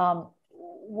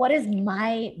 what is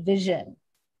my vision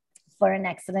for an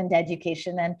excellent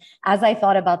education? And as I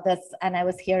thought about this and I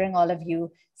was hearing all of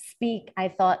you speak, I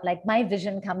thought like my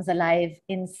vision comes alive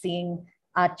in seeing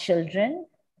our children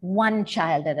one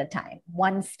child at a time,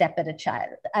 one step at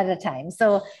a time.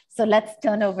 So let's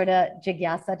turn over to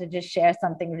Jigyasa to just share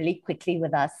something really quickly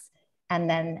with us and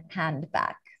then hand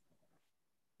back.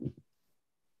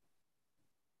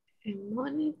 I'm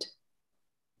on it.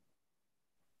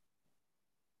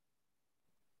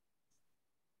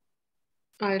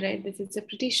 All right, this is a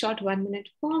pretty short 1-minute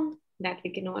poem that we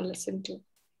can all listen to.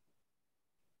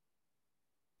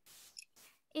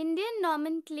 Indian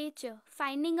nomenclature,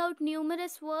 finding out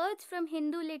numerous words from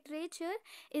Hindu literature,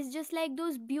 is just like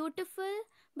those beautiful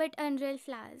but unreal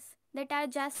flowers that are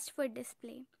just for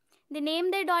display. They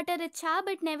named their daughter Richa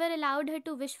but never allowed her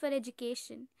to wish for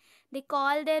education. They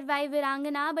called their wife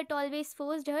Virangana but always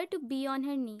forced her to be on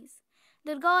her knees.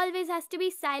 Durga always has to be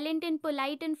silent and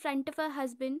polite in front of her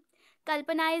husband.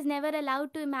 Kalpana is never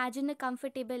allowed to imagine a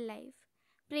comfortable life.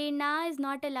 Prerna is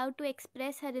not allowed to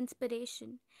express her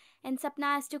inspiration. And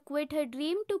Sapna has to quit her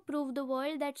dream to prove the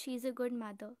world that she is a good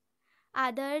mother.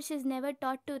 Adarsh is never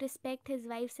taught to respect his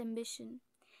wife's ambition.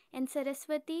 And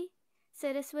Saraswati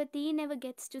never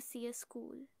gets to see a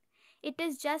school. It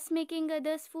is just making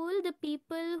others fool. The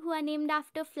people who are named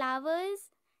after flowers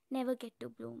never get to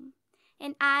bloom.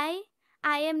 And I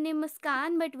am named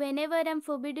Muskan, but whenever I'm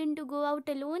forbidden to go out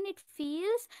alone, it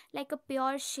feels like a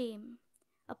pure shame.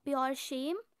 A pure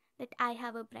shame that I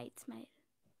have a bright smile.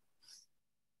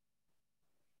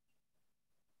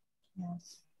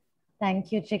 Yes.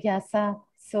 Thank you, Jigyasa.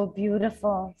 So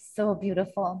beautiful, so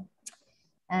beautiful.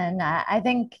 And I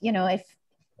think,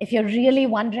 if you're really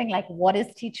wondering, like, what is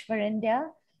Teach for India?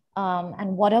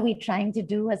 And what are we trying to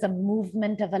do as a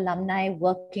movement of alumni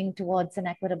working towards an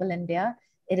equitable India?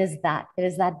 It is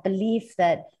that belief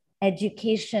that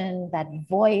education, that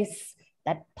voice,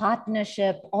 that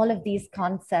partnership, all of these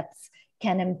concepts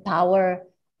can empower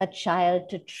a child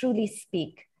to truly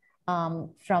speak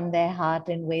from their heart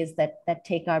in ways that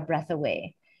take our breath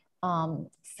away.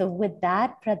 So with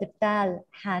that, Pradipta, I'll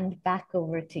hand back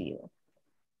over to you.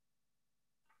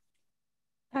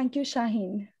 Thank you,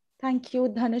 Shaheen. Thank you,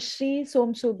 Dhanashri,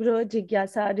 Somsubra,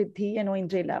 Jigyasa, Riddhi, and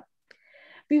Oindrila.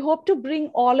 We hope to bring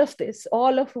all of this,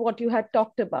 all of what you had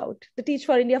talked about. The Teach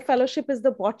for India Fellowship is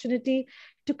the opportunity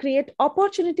to create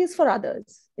opportunities for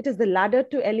others. It is the ladder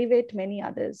to elevate many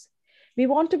others. We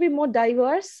want to be more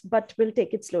diverse, but we'll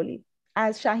take it slowly.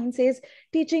 As Shaheen says,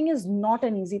 teaching is not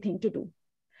an easy thing to do.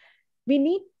 We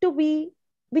need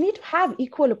to have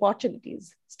equal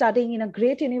opportunities. Studying in a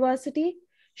great university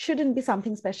shouldn't be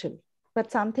something special,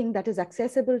 but something that is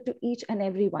accessible to each and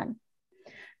everyone.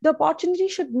 The opportunity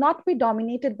should not be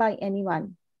dominated by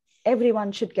anyone.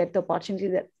 Everyone should get the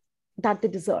opportunity that they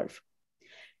deserve.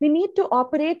 We need to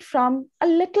operate from a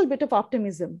little bit of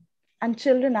optimism, and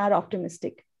children are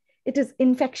optimistic. It is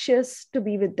infectious to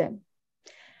be with them.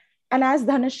 And as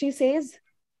Dhanashri says,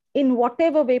 in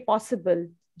whatever way possible,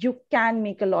 you can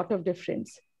make a lot of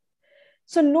difference.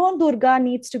 So no Durga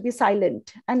needs to be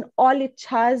silent, and all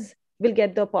Ichhas will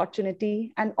get the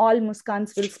opportunity, and all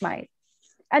Muskans will smile.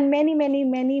 And many, many,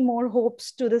 many more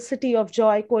hopes to the city of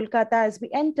joy, Kolkata, as we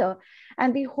enter.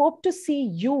 And we hope to see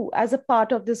you as a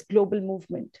part of this global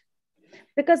movement,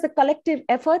 because the collective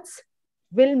efforts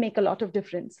will make a lot of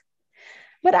difference.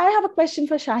 But I have a question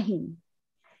for Shaheen.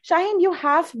 Shaheen, you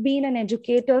have been an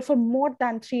educator for more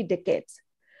than 3 decades.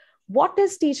 What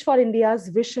is Teach for India's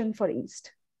vision for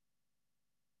East?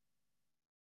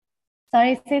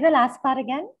 Sorry, say the last part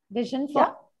again. Vision for?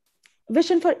 Yeah.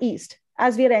 Vision for East,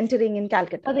 as we are entering in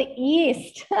Calcutta. For the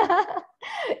East.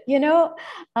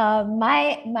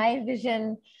 My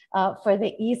vision for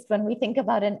the East, when we think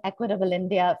about an equitable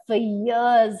India, for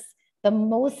years, the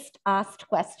most asked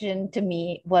question to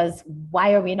me was,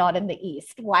 why are we not in the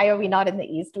East? Why are we not in the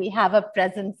East? We have a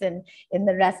presence in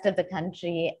the rest of the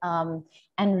country.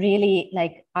 And really,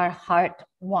 like, our heart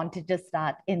wanted to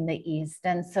start in the East.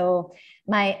 And so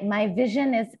my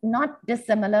vision is not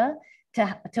dissimilar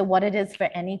to what it is for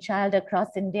any child across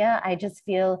India. I just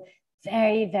feel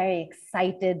very, very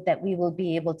excited that we will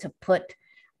be able to put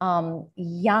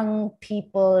young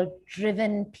people,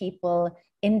 driven people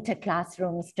into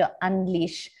classrooms to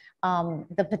unleash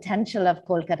the potential of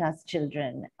Kolkata's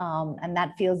children. And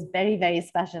that feels very, very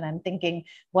special. I'm thinking,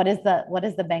 what is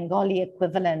the Bengali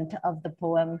equivalent of the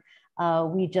poem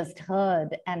we just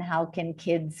heard, and how can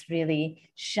kids really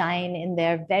shine in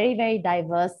their very, very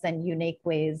diverse and unique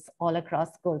ways all across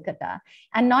Kolkata?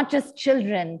 And not just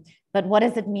children, but what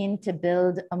does it mean to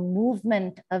build a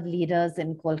movement of leaders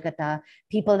in Kolkata,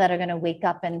 people that are going to wake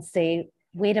up and say,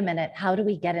 wait a minute, how do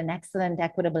we get an excellent,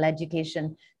 equitable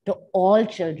education to all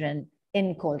children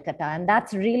in Kolkata? And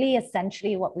that's really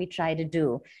essentially what we try to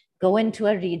do. Go into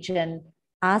a region,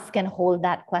 ask and hold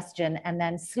that question, and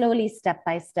then slowly, step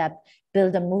by step,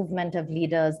 build a movement of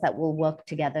leaders that will work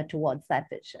together towards that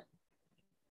vision.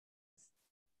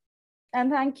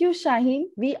 And thank you, Shaheen.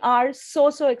 We are so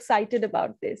excited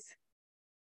about this.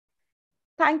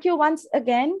 Thank you once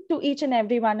again to each and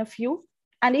every one of you.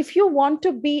 And if you want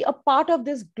to be a part of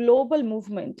this global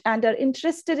movement and are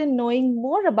interested in knowing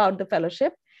more about the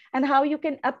fellowship and how you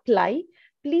can apply,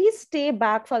 please stay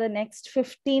back for the next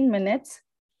 15 minutes.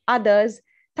 Others,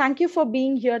 thank you for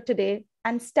being here today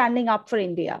and standing up for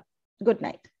India. Good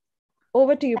night.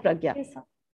 Over to you, Pragya.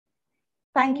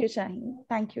 Thank you, Shaheen.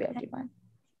 Thank you, everyone.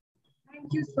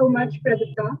 Thank you so much,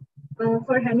 Pradipta,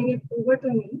 for handing it over to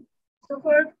me. So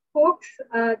for folks,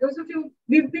 those of you,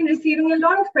 we've been receiving a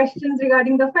lot of questions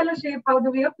regarding the fellowship. How do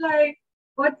we apply?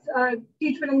 What's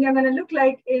Teach for India going to look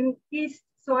like in East,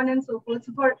 so on and so forth.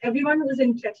 So for everyone who's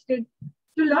interested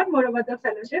to learn more about the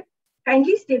fellowship,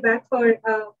 kindly stay back for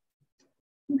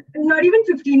not even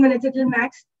 15 minutes. It will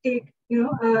max take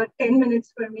 10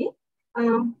 minutes for me.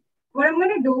 What I'm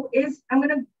going to do is I'm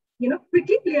going to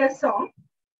quickly play a song.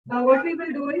 What we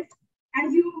will do is,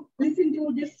 as you listen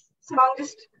to this song,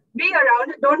 just be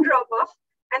around, don't drop off,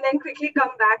 and then quickly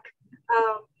come back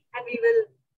and we will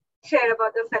share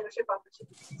about the fellowship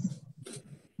opportunities.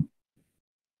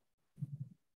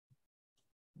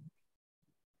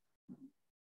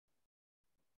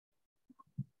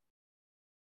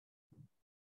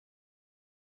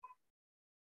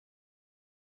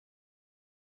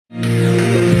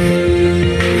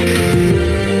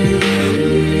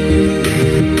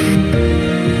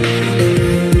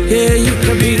 Yeah, you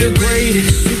can be the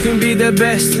greatest, you can be the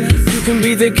best, you can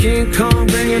be the King Kong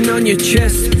banging on your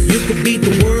chest. You could beat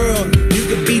the world, you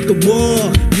could beat the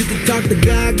war, you could talk watch the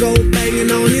guy go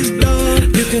banging on his door.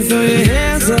 You can throw your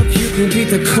hands up, you can beat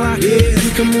the clock.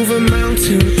 You can move a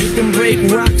mountain, you can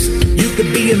break rocks. You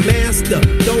can be a master,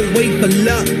 don't wait for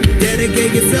luck.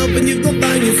 Dedicate yourself and you go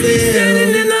find yourself.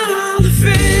 Standing in the Hall of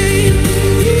Fame.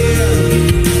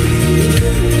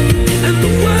 And the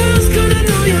world's gonna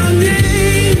know your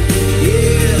name.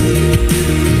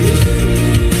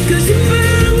 Cause you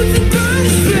burn with the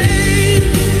burning flame.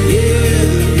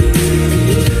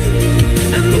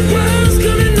 And the world's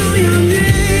gonna know your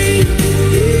name.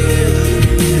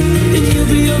 And you'll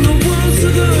be on the walls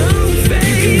of the Hall of Fame.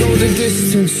 You can go the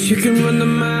distance, you can run the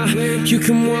mile. You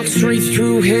can walk straight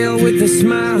through hell with a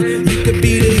smile. You could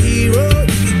be the hero,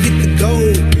 you can get the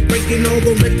gold. Breaking all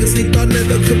the records they thought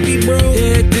never could be broke.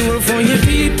 Yeah, do it for your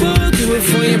people, do it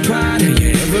for your pride. Are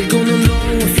you ever gonna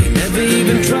know if you never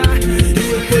even try? Do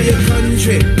it for your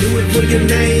country, do it for your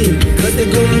name. Cause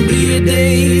there's gonna be a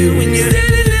day when you're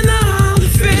standing in the Hall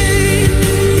of Fame.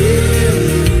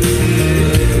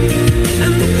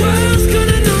 And the world's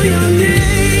gonna know your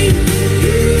name.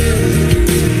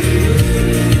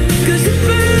 Cause you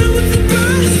burn with the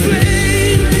burning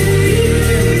flame.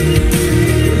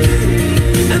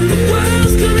 And the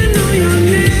world's gonna know your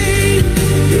name.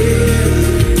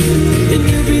 And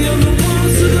you'll be on the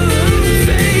walls of the Hall of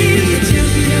Fame. Be a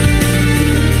champion.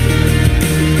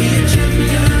 Be a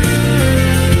champion.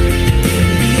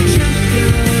 Be a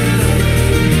champion.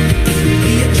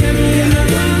 Be a champion. The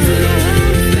walls of the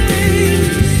Hall of Fame.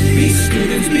 Be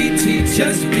students, be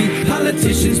teachers, be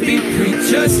politicians, be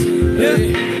preachers.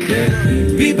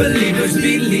 Be believers,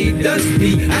 be leaders,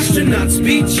 be astronauts,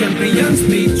 be champions,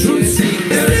 be truth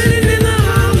seekers.